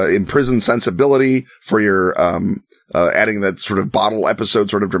imprisoned sensibility for your adding that sort of bottle episode,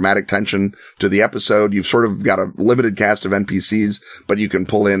 sort of dramatic tension to the episode. You've sort of got a limited cast of NPCs, but you can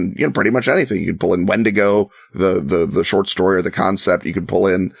pull in, pretty much anything. You can pull in Wendigo, the short story or the concept. You can pull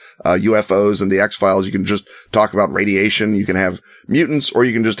in UFOs and the X-Files. You can just talk about radiation. You can have mutants, or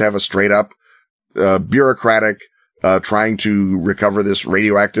you can just have a straight up bureaucratic trying to recover this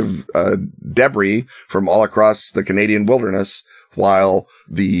radioactive debris from all across the Canadian wilderness, while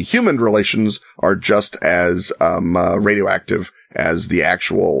the human relations are just as radioactive as the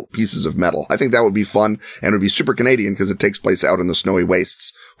actual pieces of metal. I think that would be fun, and it would be super Canadian because it takes place out in the snowy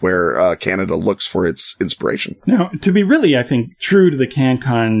wastes where Canada looks for its inspiration. Now, to be really, I think, true to the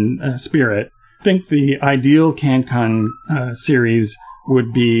CanCon spirit, I think the ideal CanCon series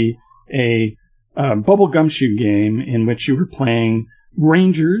would be a bubble gumshoe game in which you were playing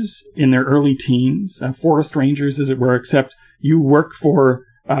rangers in their early teens, forest rangers, as it were, except you work for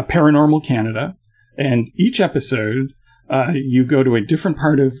Paranormal Canada, and each episode you go to a different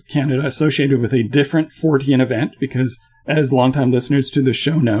part of Canada associated with a different Fortean event, because as longtime listeners to the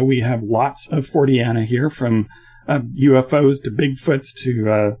show know, we have lots of Forteana here, from UFOs to Bigfoots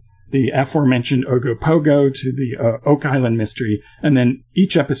to the aforementioned Ogopogo to the Oak Island mystery. And then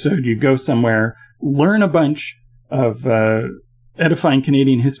each episode you go somewhere, learn a bunch of edifying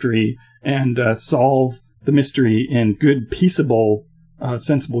Canadian history, and solve the mystery in good, peaceable,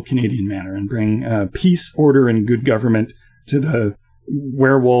 sensible Canadian manner, and bring peace, order, and good government to the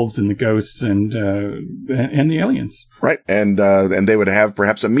werewolves and the ghosts and the aliens. Right. And they would have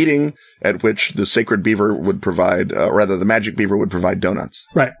perhaps a meeting at which the Sacred Beaver would provide, rather the Magic Beaver would provide donuts.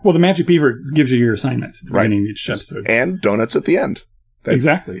 Right. Well, the Magic Beaver gives you your assignments at the beginning of each episode. And donuts at the end.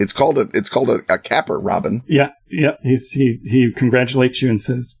 Exactly. It's called a capper, Robin. Yeah. He congratulates you and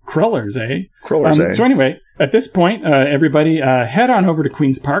says, "Crullers, eh?" Crullers, eh? So anyway, at this point, everybody head on over to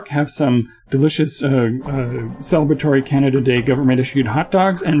Queen's Park, have some delicious celebratory Canada Day government-issued hot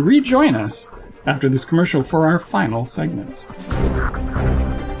dogs, and rejoin us after this commercial for our final segments.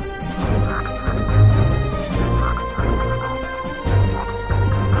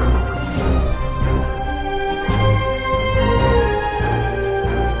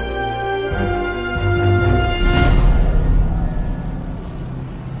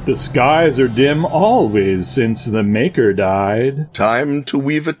 The skies are dim always since the Maker died. Time to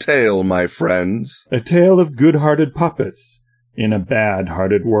weave a tale, my friends. A tale of good-hearted puppets in a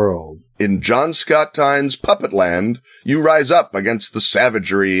bad-hearted world. In John Scott Tynes' Puppetland, you rise up against the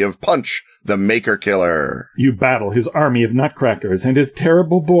savagery of Punch, the Maker Killer. You battle his army of nutcrackers and his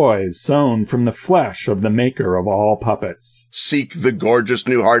terrible boys sewn from the flesh of the maker of all puppets. Seek the gorgeous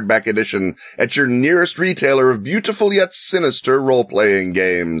new hardback edition at your nearest retailer of beautiful yet sinister role-playing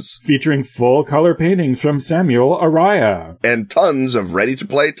games. Featuring full-color paintings from Samuel Araya. And tons of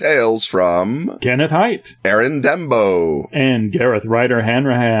ready-to-play tales from Kenneth Haidt, Aaron Dembo, and Gareth Ryder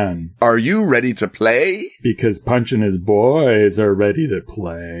Hanrahan. Are you ready to play? Because Punch and his boys are ready to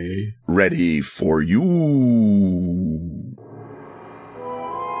play. Ready for you.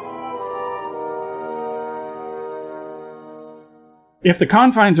 If the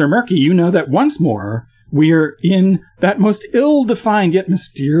confines are murky, you know that once more we're in that most ill-defined yet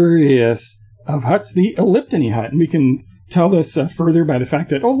mysterious of huts, the Elliptony hut. And we can tell this further by the fact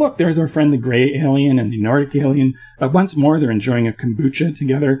that, oh, look, there's our friend the Grey Alien and the Nordic Alien. Once more, they're enjoying a kombucha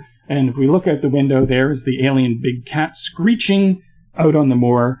together. And if we look out the window, there is the alien big cat screeching out on the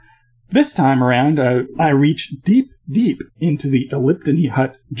moor. This time around, I reach deep into the Elliptony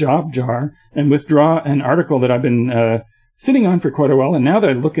hut job jar and withdraw an article that I've been sitting on for quite a while. And now that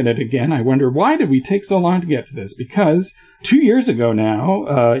I look at it again, I wonder, why did we take so long to get to this? Because 2 years ago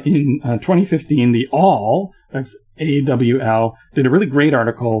now, in 2015, the Awl, that's AWL, did a really great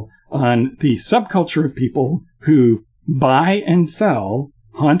article on the subculture of people who buy and sell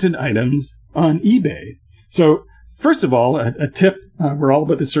haunted items on eBay. So, first of all, a tip, we're all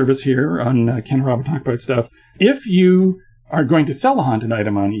about the service here on Ken and Robin Talk About Stuff. If you are going to sell a haunted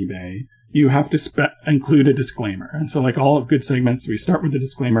item on eBay, you have to include a disclaimer. And so like all good segments, we start with a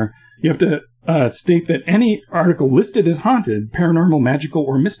disclaimer. You have to state that any article listed as haunted, paranormal, magical,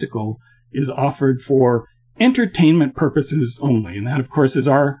 or mystical is offered for entertainment purposes only. And that, of course, is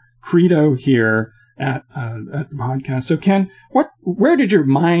our credo here at the podcast. So, Ken, where did your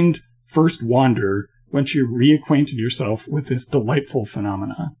mind first wander once you reacquainted yourself with this delightful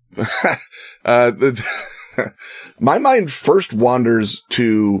phenomena? My mind first wanders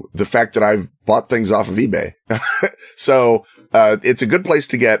to the fact that I've bought things off of eBay. So, it's a good place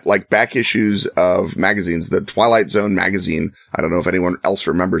to get like back issues of magazines. The Twilight Zone magazine, I don't know if anyone else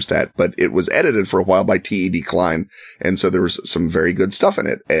remembers that, but it was edited for a while by T.E.D. Klein. And so there was some very good stuff in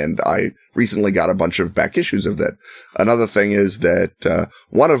it. And I recently got a bunch of back issues of that. Another thing is that,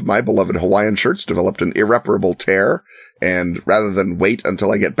 one of my beloved Hawaiian shirts developed an irreparable tear. And rather than wait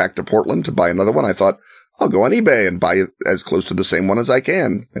until I get back to Portland to buy another one, I thought, I'll go on eBay and buy as close to the same one as I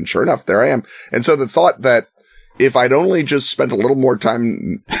can. And sure enough, there I am. And so the thought that if I'd only just spent a little more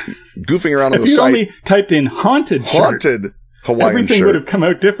time goofing around on the site. If you only typed in haunted Hawaiian everything shirt, would have come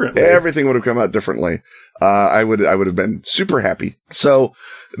out differently. Everything would have come out differently. I would have been super happy. So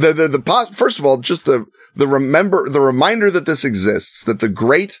first of all, just the reminder that this exists, that the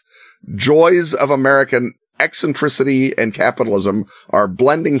great joys of American eccentricity and capitalism are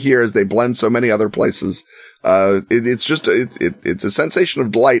blending here as they blend so many other places. It's a sensation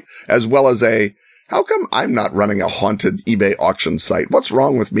of delight, as well as how come I'm not running a haunted eBay auction site? What's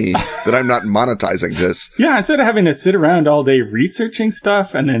wrong with me that I'm not monetizing this? Yeah, instead of having to sit around all day researching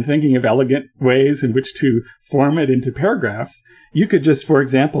stuff and then thinking of elegant ways in which to form it into paragraphs, you could just, for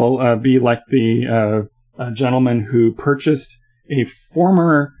example, be like the gentleman who purchased a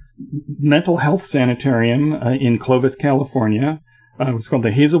former mental health sanitarium in Clovis, California. It was called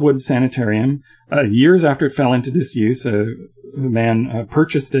the Hazelwood Sanitarium. Years after it fell into disuse, a man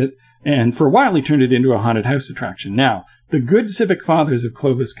purchased it, and for a while he turned it into a haunted house attraction. Now, the good civic fathers of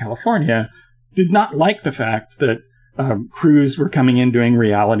Clovis, California, did not like the fact that crews were coming in doing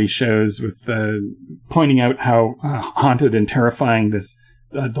reality shows with pointing out how haunted and terrifying this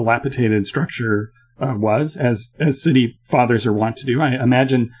dilapidated structure was, as city fathers are wont to do. I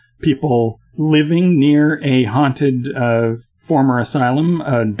imagine people living near a haunted former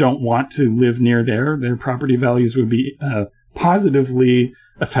asylum don't want to live near there. Their property values would be positively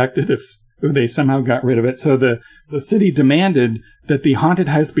affected if they somehow got rid of it. So the city demanded that the haunted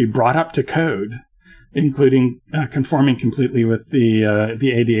house be brought up to code, including conforming completely with the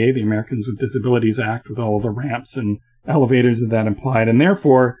ADA, the Americans with Disabilities Act, with all the ramps and elevators that implied. And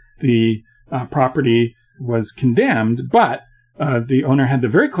therefore, the property was condemned, but the owner had the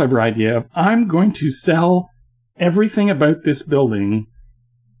very clever idea of, I'm going to sell everything about this building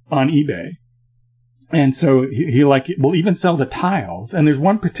on eBay. And so he will even sell the tiles. And there's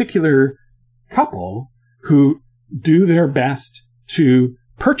one particular couple who do their best to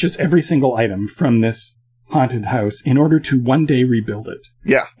purchase every single item from this haunted house in order to one day rebuild it.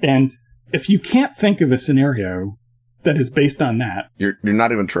 Yeah. And if you can't think of a scenario that is based on that, you're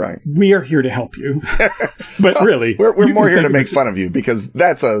not even trying. We are here to help you. But really, we're more here to make fun of you, because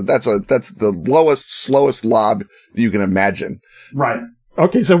that's the lowest, slowest lob you can imagine. Right.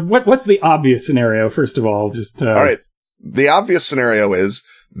 Okay. So what's the obvious scenario? First of all, all right. The obvious scenario is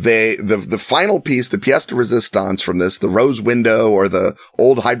the final piece, the pièce de résistance from this, the rose window or the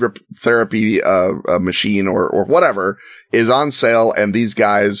old hydrotherapy machine or whatever, is on sale, and these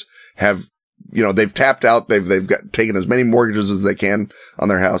guys have, they've tapped out. They've taken as many mortgages as they can on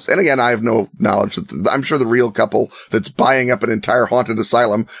their house. And again, I have no knowledge that I'm sure the real couple that's buying up an entire haunted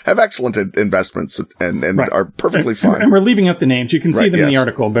asylum have excellent investments and right. are perfectly fine. And we're leaving out the names. You can see them in the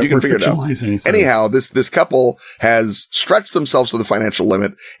article, but we're fictionalizing. So. Anyhow, this couple has stretched themselves to the financial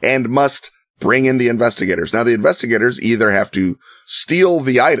limit and must bring in the investigators. Now, the investigators either have to steal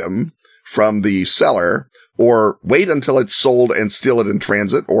the item from the seller, or wait until it's sold and steal it in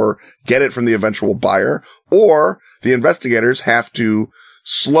transit, or get it from the eventual buyer, or the investigators have to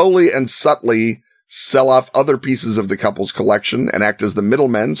slowly and subtly sell off other pieces of the couple's collection and act as the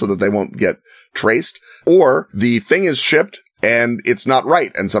middlemen so that they won't get traced, or the thing is shipped and it's not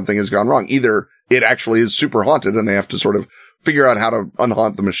right and something has gone wrong. Either it actually is super haunted and they have to sort of figure out how to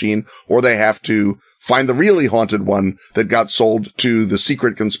unhaunt the machine, or they have to find the really haunted one that got sold to the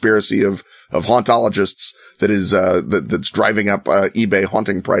secret conspiracy of hauntologists that is, that's driving up, eBay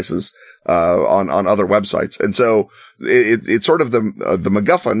haunting prices, on other websites. And so it's sort of the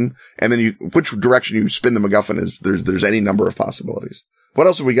MacGuffin, and then which direction you spin the MacGuffin is, there's any number of possibilities. What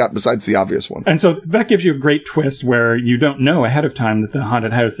else have we got besides the obvious one? And so that gives you a great twist where you don't know ahead of time that the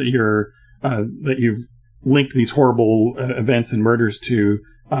haunted house that you've linked these horrible events and murders to,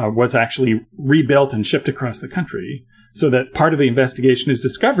 was actually rebuilt and shipped across the country. So that part of the investigation is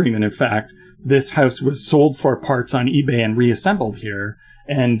discovering that, in fact, this house was sold for parts on eBay and reassembled here.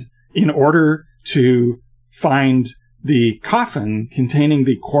 And in order to find the coffin containing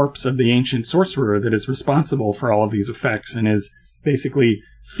the corpse of the ancient sorcerer that is responsible for all of these effects and is basically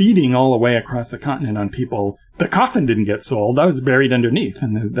feeding all the way across the continent on people, the coffin didn't get sold. That was buried underneath,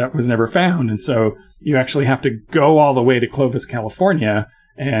 and that was never found. And so you actually have to go all the way to Clovis, California,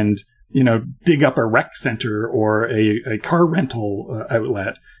 and dig up a rec center or a car rental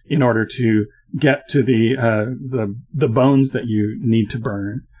outlet in order to get to the bones that you need to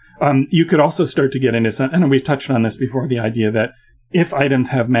burn. You could also start to get into some, and we've touched on this before, the idea that if items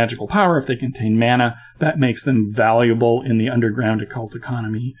have magical power, if they contain mana, that makes them valuable in the underground occult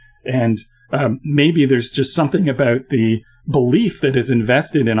economy. And maybe there's just something about the belief that is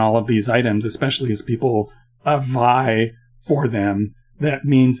invested in all of these items, especially as people vie for them, that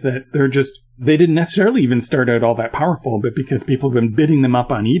means that they didn't necessarily even start out all that powerful, but because people have been bidding them up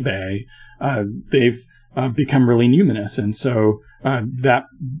on eBay, they've become really numinous. And so that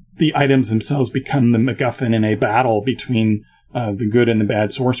the items themselves become the MacGuffin in a battle between the good and the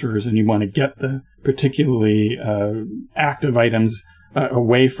bad sorcerers, and you want to get the particularly active items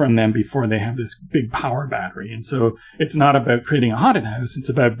away from them before they have this big power battery. And so it's not about creating a haunted house, it's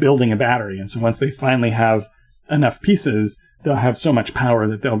about building a battery. And so once they finally have enough pieces, they'll have so much power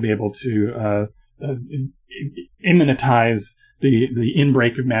that they'll be able to immanentize the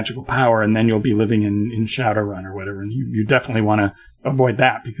inbreak of magical power, and then you'll be living in Shadowrun or whatever. And you definitely want to avoid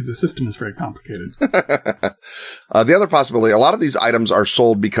that because the system is very complicated. The other possibility, a lot of these items are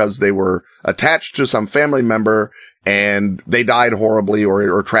sold because they were attached to some family member and they died horribly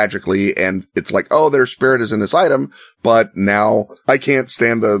or tragically, and it's like, oh, their spirit is in this item, but now I can't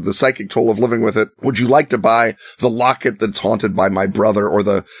stand the psychic toll of living with it. Would you like to buy the locket that's haunted by my brother, or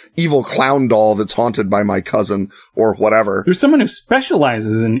the evil clown doll that's haunted by my cousin, or whatever? There's someone who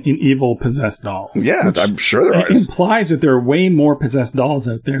specializes in evil possessed dolls. Yeah, I'm sure there is. It implies that there are way more possessed dolls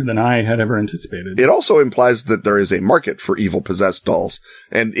out there than I had ever anticipated. It also implies that there is a market for evil possessed dolls.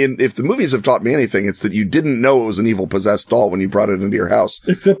 And if the movies have taught me anything, it's that you didn't know it was an evil possessed doll when you brought it into your house.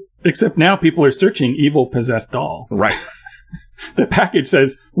 Except now people are searching evil possessed doll. Right. The package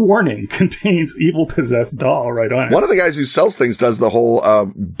says, warning, contains evil possessed doll right on it. One of the guys who sells things does the whole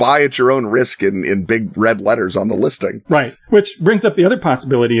buy at your own risk in big red letters on the listing. Right. Which brings up the other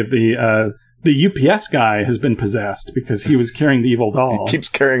possibility of the UPS guy has been possessed because he was carrying the evil doll. He keeps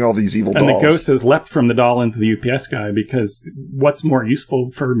carrying all these evil dolls. And the ghost has leapt from the doll into the UPS guy, because what's more useful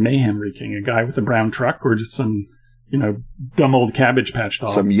for mayhem wreaking? A guy with a brown truck, or just some, dumb old Cabbage Patch doll?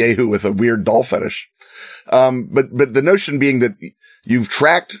 Some yahoo with a weird doll fetish. But the notion being that you've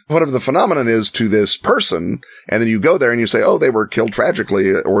tracked whatever the phenomenon is to this person, and then you go there and you say, oh, they were killed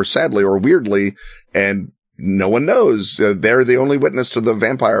tragically or sadly or weirdly, and no one knows. They're the only witness to the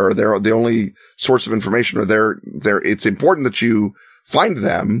vampire, or they're the only source of information, or it's important that you find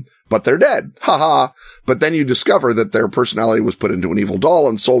them, but they're dead. Haha. But then you discover that their personality was put into an evil doll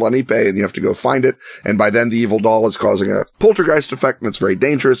and sold on eBay, and you have to go find it. And by then the evil doll is causing a poltergeist effect, and it's very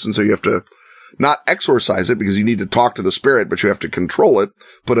dangerous. And so you have to not exorcise it, because you need to talk to the spirit, but you have to control it,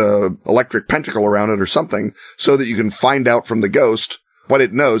 put a electric pentacle around it or something, so that you can find out from the ghost what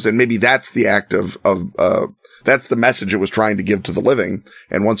it knows. And maybe that's the act of that's the message it was trying to give to the living.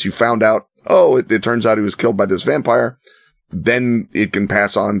 And once you found out, it turns out he was killed by this vampire, then it can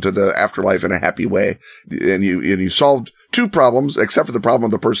pass on to the afterlife in a happy way. And you solved two problems, except for the problem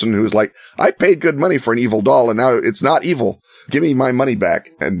of the person who is like, I paid good money for an evil doll, and now it's not evil. Give me my money back.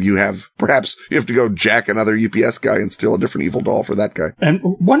 And perhaps you have to go jack another UPS guy and steal a different evil doll for that guy. And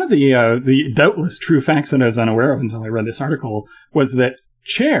one of the doubtless true facts that I was unaware of until I read this article was that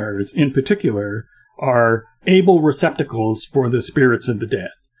chairs in particular are able receptacles for the spirits of the dead.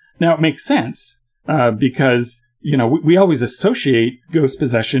 Now, it makes sense, because we always associate ghost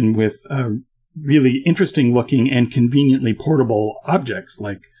possession with really interesting looking and conveniently portable objects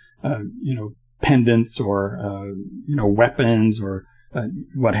like, pendants or, weapons or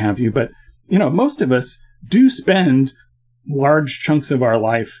what have you. But, most of us do spend large chunks of our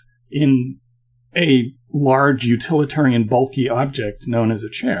life in a large utilitarian bulky object known as a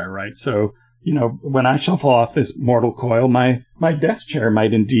chair, right? So, when I shuffle off this mortal coil, my desk chair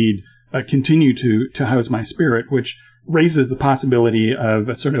might indeed continue to house my spirit, which raises the possibility of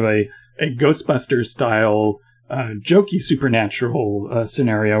a sort of a Ghostbusters style, jokey supernatural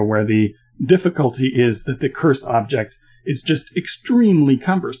scenario where the difficulty is that the cursed object is just extremely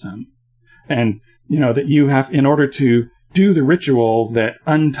cumbersome. And, that you have, in order to do the ritual that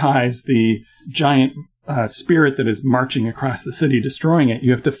unties the giant spirit that is marching across the city, destroying it,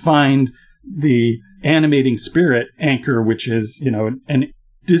 you have to find the animating spirit anchor, which is, an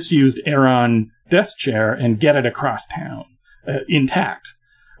disused Aeron desk chair, and get it across town intact.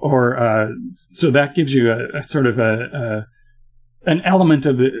 Or so that gives you a sort of an element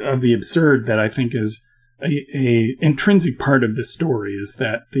of the absurd that I think is a intrinsic part of this story, is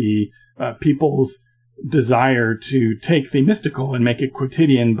that the people's desire to take the mystical and make it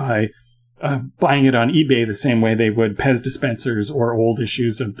quotidian by buying it on eBay the same way they would Pez dispensers or old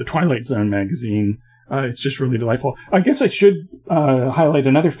issues of the Twilight Zone magazine. It's just really delightful. I guess I should highlight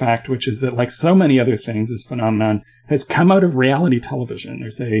another fact, which is that, like so many other things, this phenomenon has come out of reality television.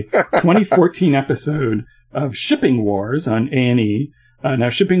 There's a 2014 episode of Shipping Wars on A&E. Now,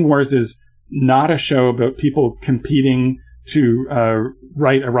 Shipping Wars is not a show about people competing to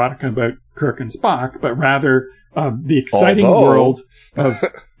write erotica about Kirk and Spock, but rather the exciting world of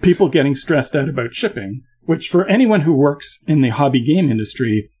people getting stressed out about shipping, which for anyone who works in the hobby game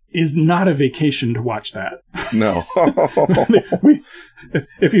industry is not a vacation to watch that. No.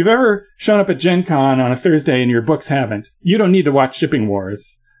 If you've ever shown up at Gen Con on a Thursday and your books haven't, you don't need to watch Shipping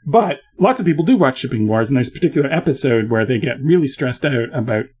Wars. But lots of people do watch Shipping Wars, and there's a particular episode where they get really stressed out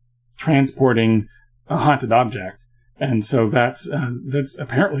about transporting a haunted object. And so that's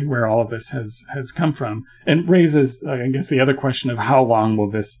apparently where all of this has come from, and raises, I guess, the other question of how long will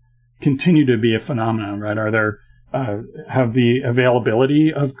this continue to be a phenomenon, right? Are there have the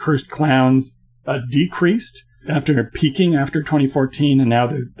availability of cursed clowns decreased after peaking after 2014, and now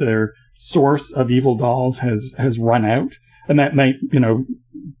their source of evil dolls has run out? And that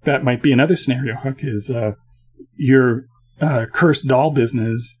might be another scenario, Hook, is your cursed doll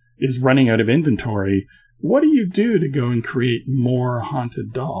business is running out of inventory. what do you do to go and create more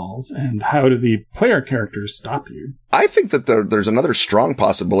haunted dolls, and how do the player characters stop you? I think that there's another strong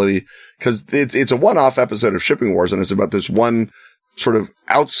possibility, because it's a one-off episode of Shipping Wars, and it's about this one sort of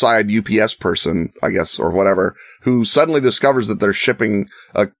outside UPS person, I guess, or whatever, who suddenly discovers that they're shipping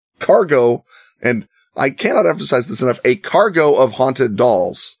a cargo, and I cannot emphasize this enough, a cargo of haunted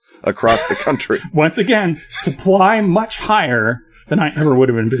dolls across the country. Once again, supply much higher than I ever would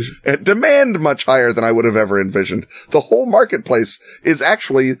have envisioned. Demand much higher than I would have ever envisioned. The whole marketplace is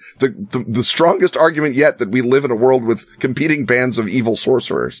actually the strongest argument yet that we live in a world with competing bands of evil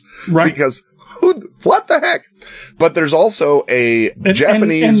sorcerers. Right. Because what the heck? But there's also a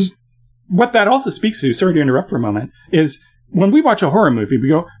Japanese... And what that also speaks to, sorry to interrupt for a moment, is when we watch a horror movie, we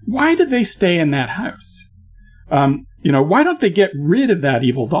go, why did they stay in that house? Why don't they get rid of that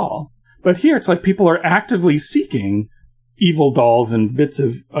evil doll? But here it's like people are actively seeking evil dolls and bits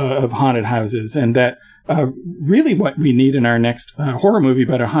of haunted houses, and that really what we need in our next horror movie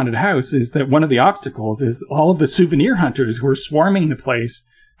about a haunted house is that one of the obstacles is all of the souvenir hunters who are swarming the place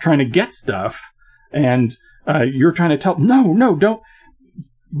trying to get stuff, and you're trying to tell, no, don't.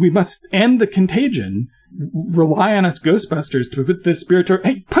 We must end the contagion. Rely on us Ghostbusters to put this spiritual...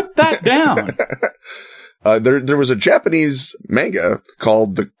 Hey, put that down! There was a Japanese manga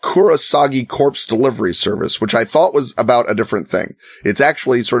called the Kurosagi Corpse Delivery Service, which I thought was about a different thing. It's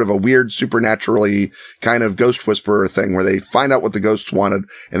actually sort of a weird, supernaturally kind of ghost whisperer thing where they find out what the ghosts wanted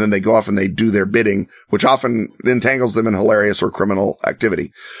and then they go off and they do their bidding, which often entangles them in hilarious or criminal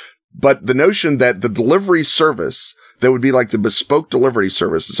activity. But the notion that the delivery service, that would be like the bespoke delivery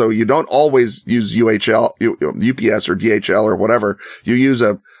service. So you don't always use UPS or DHL or whatever. You use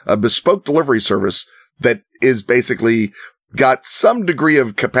a bespoke delivery service that is basically got some degree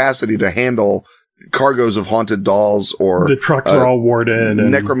of capacity to handle cargoes of haunted dolls, or the trucks are all warded,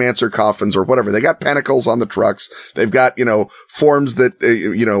 and necromancer coffins or whatever. They got pentacles on the trucks. They've got, forms that,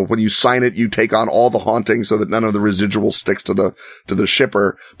 when you sign it, you take on all the haunting so that none of the residual sticks to the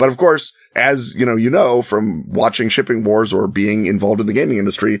shipper. But of course, as from watching Shipping Wars or being involved in the gaming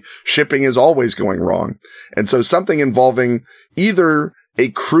industry, shipping is always going wrong. And so something involving either a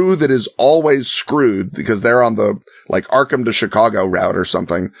crew that is always screwed because they're on the Arkham to Chicago route or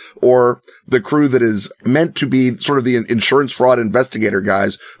something, or the crew that is meant to be sort of the insurance fraud investigator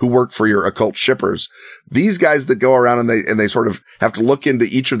guys who work for your occult shippers. These guys that go around and they sort of have to look into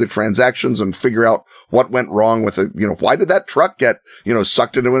each of the transactions and figure out what went wrong with it. Why did that truck get,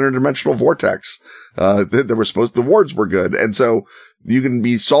 sucked into an interdimensional vortex? The wards were good. And so you can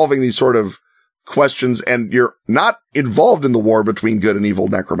be solving these sort of questions, and you're not involved in the war between good and evil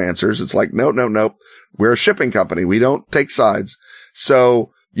necromancers. It's like, no. We're a shipping company. We don't take sides.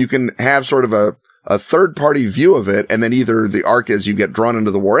 So you can have sort of a third party view of it. And then either the arc is you get drawn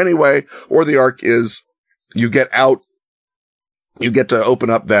into the war anyway, or the arc is you get out. You get to open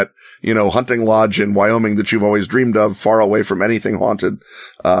up that, hunting lodge in Wyoming that you've always dreamed of, far away from anything haunted,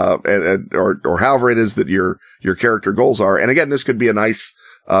 or however it is that your character goals are. And again, this could be a nice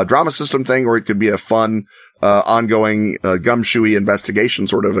drama system thing, or it could be a fun, ongoing, gumshoey investigation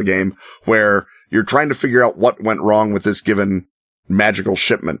sort of a game where you're trying to figure out what went wrong with this given magical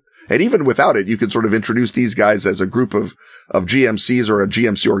shipment. And even without it, you could sort of introduce these guys as a group of GMCs or a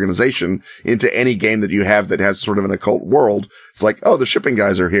GMC organization into any game that you have that has sort of an occult world. It's like, oh, the shipping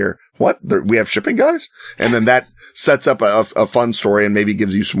guys are here. What? We have shipping guys? And then that sets up a fun story and maybe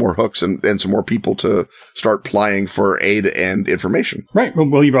gives you some more hooks and some more people to start plying for aid and information. Right.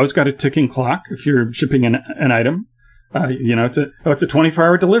 Well, you've always got a ticking clock if you're shipping an item. It's a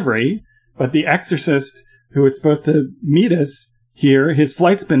 24-hour delivery, but the exorcist who was supposed to meet us here, his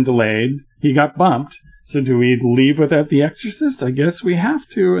flight's been delayed. He got bumped. So do we leave without the exorcist? I guess we have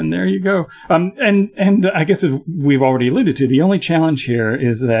to, and there you go. And I guess as we've already alluded to, the only challenge here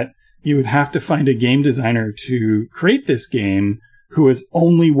is that you would have to find a game designer to create this game who has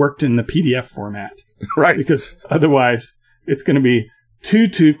only worked in the PDF format. Right. Because otherwise it's going to be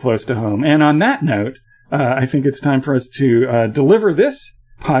too close to home. And on that note, I think it's time for us to deliver this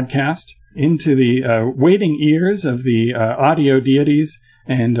podcast into the waiting ears of the audio deities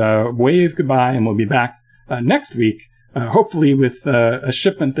and wave goodbye, and we'll be back next week, hopefully with a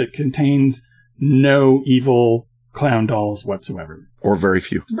shipment that contains no evil clown dolls whatsoever. Or very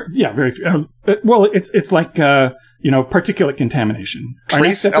few. Yeah, very few. Well, it's like, particulate contamination.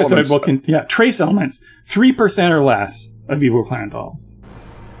 Trace elements. Trace elements. 3% or less of evil clown dolls.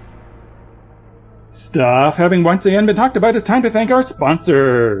 Stuff having once again been talked about, it's time to thank our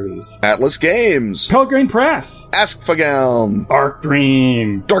sponsors. Atlas Games. Pelgrane Press. Askfageln. Arc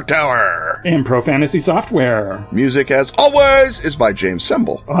Dream. Dark Tower. And Pro Fantasy Software. Music, as always, is by James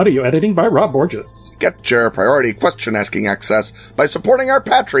Semble. Audio editing by Rob Borges. Get your priority question-asking access by supporting our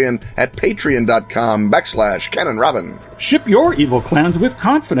Patreon at patreon.com/CanonRobin. Ship your evil clowns with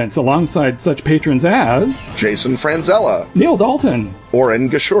confidence alongside such patrons as Jason Franzella, Neil Dalton, Oren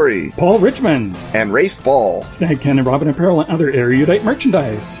Gashuri, Paul Richmond, and Rafe Ball. Snag Canon Robin apparel and other erudite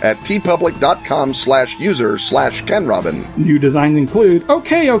merchandise at tpublic.com/user/CanRobin. New designs include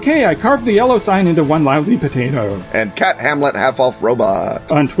Okay, I carved the yellow sign into one lousy potato. And Cat Hamlet Half-Elf Robot.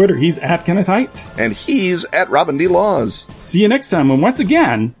 On Twitter, he's at Kenneth Height. And he's at Robin D. Laws. See you next time, and once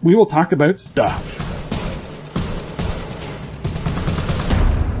again, we will talk about stuff.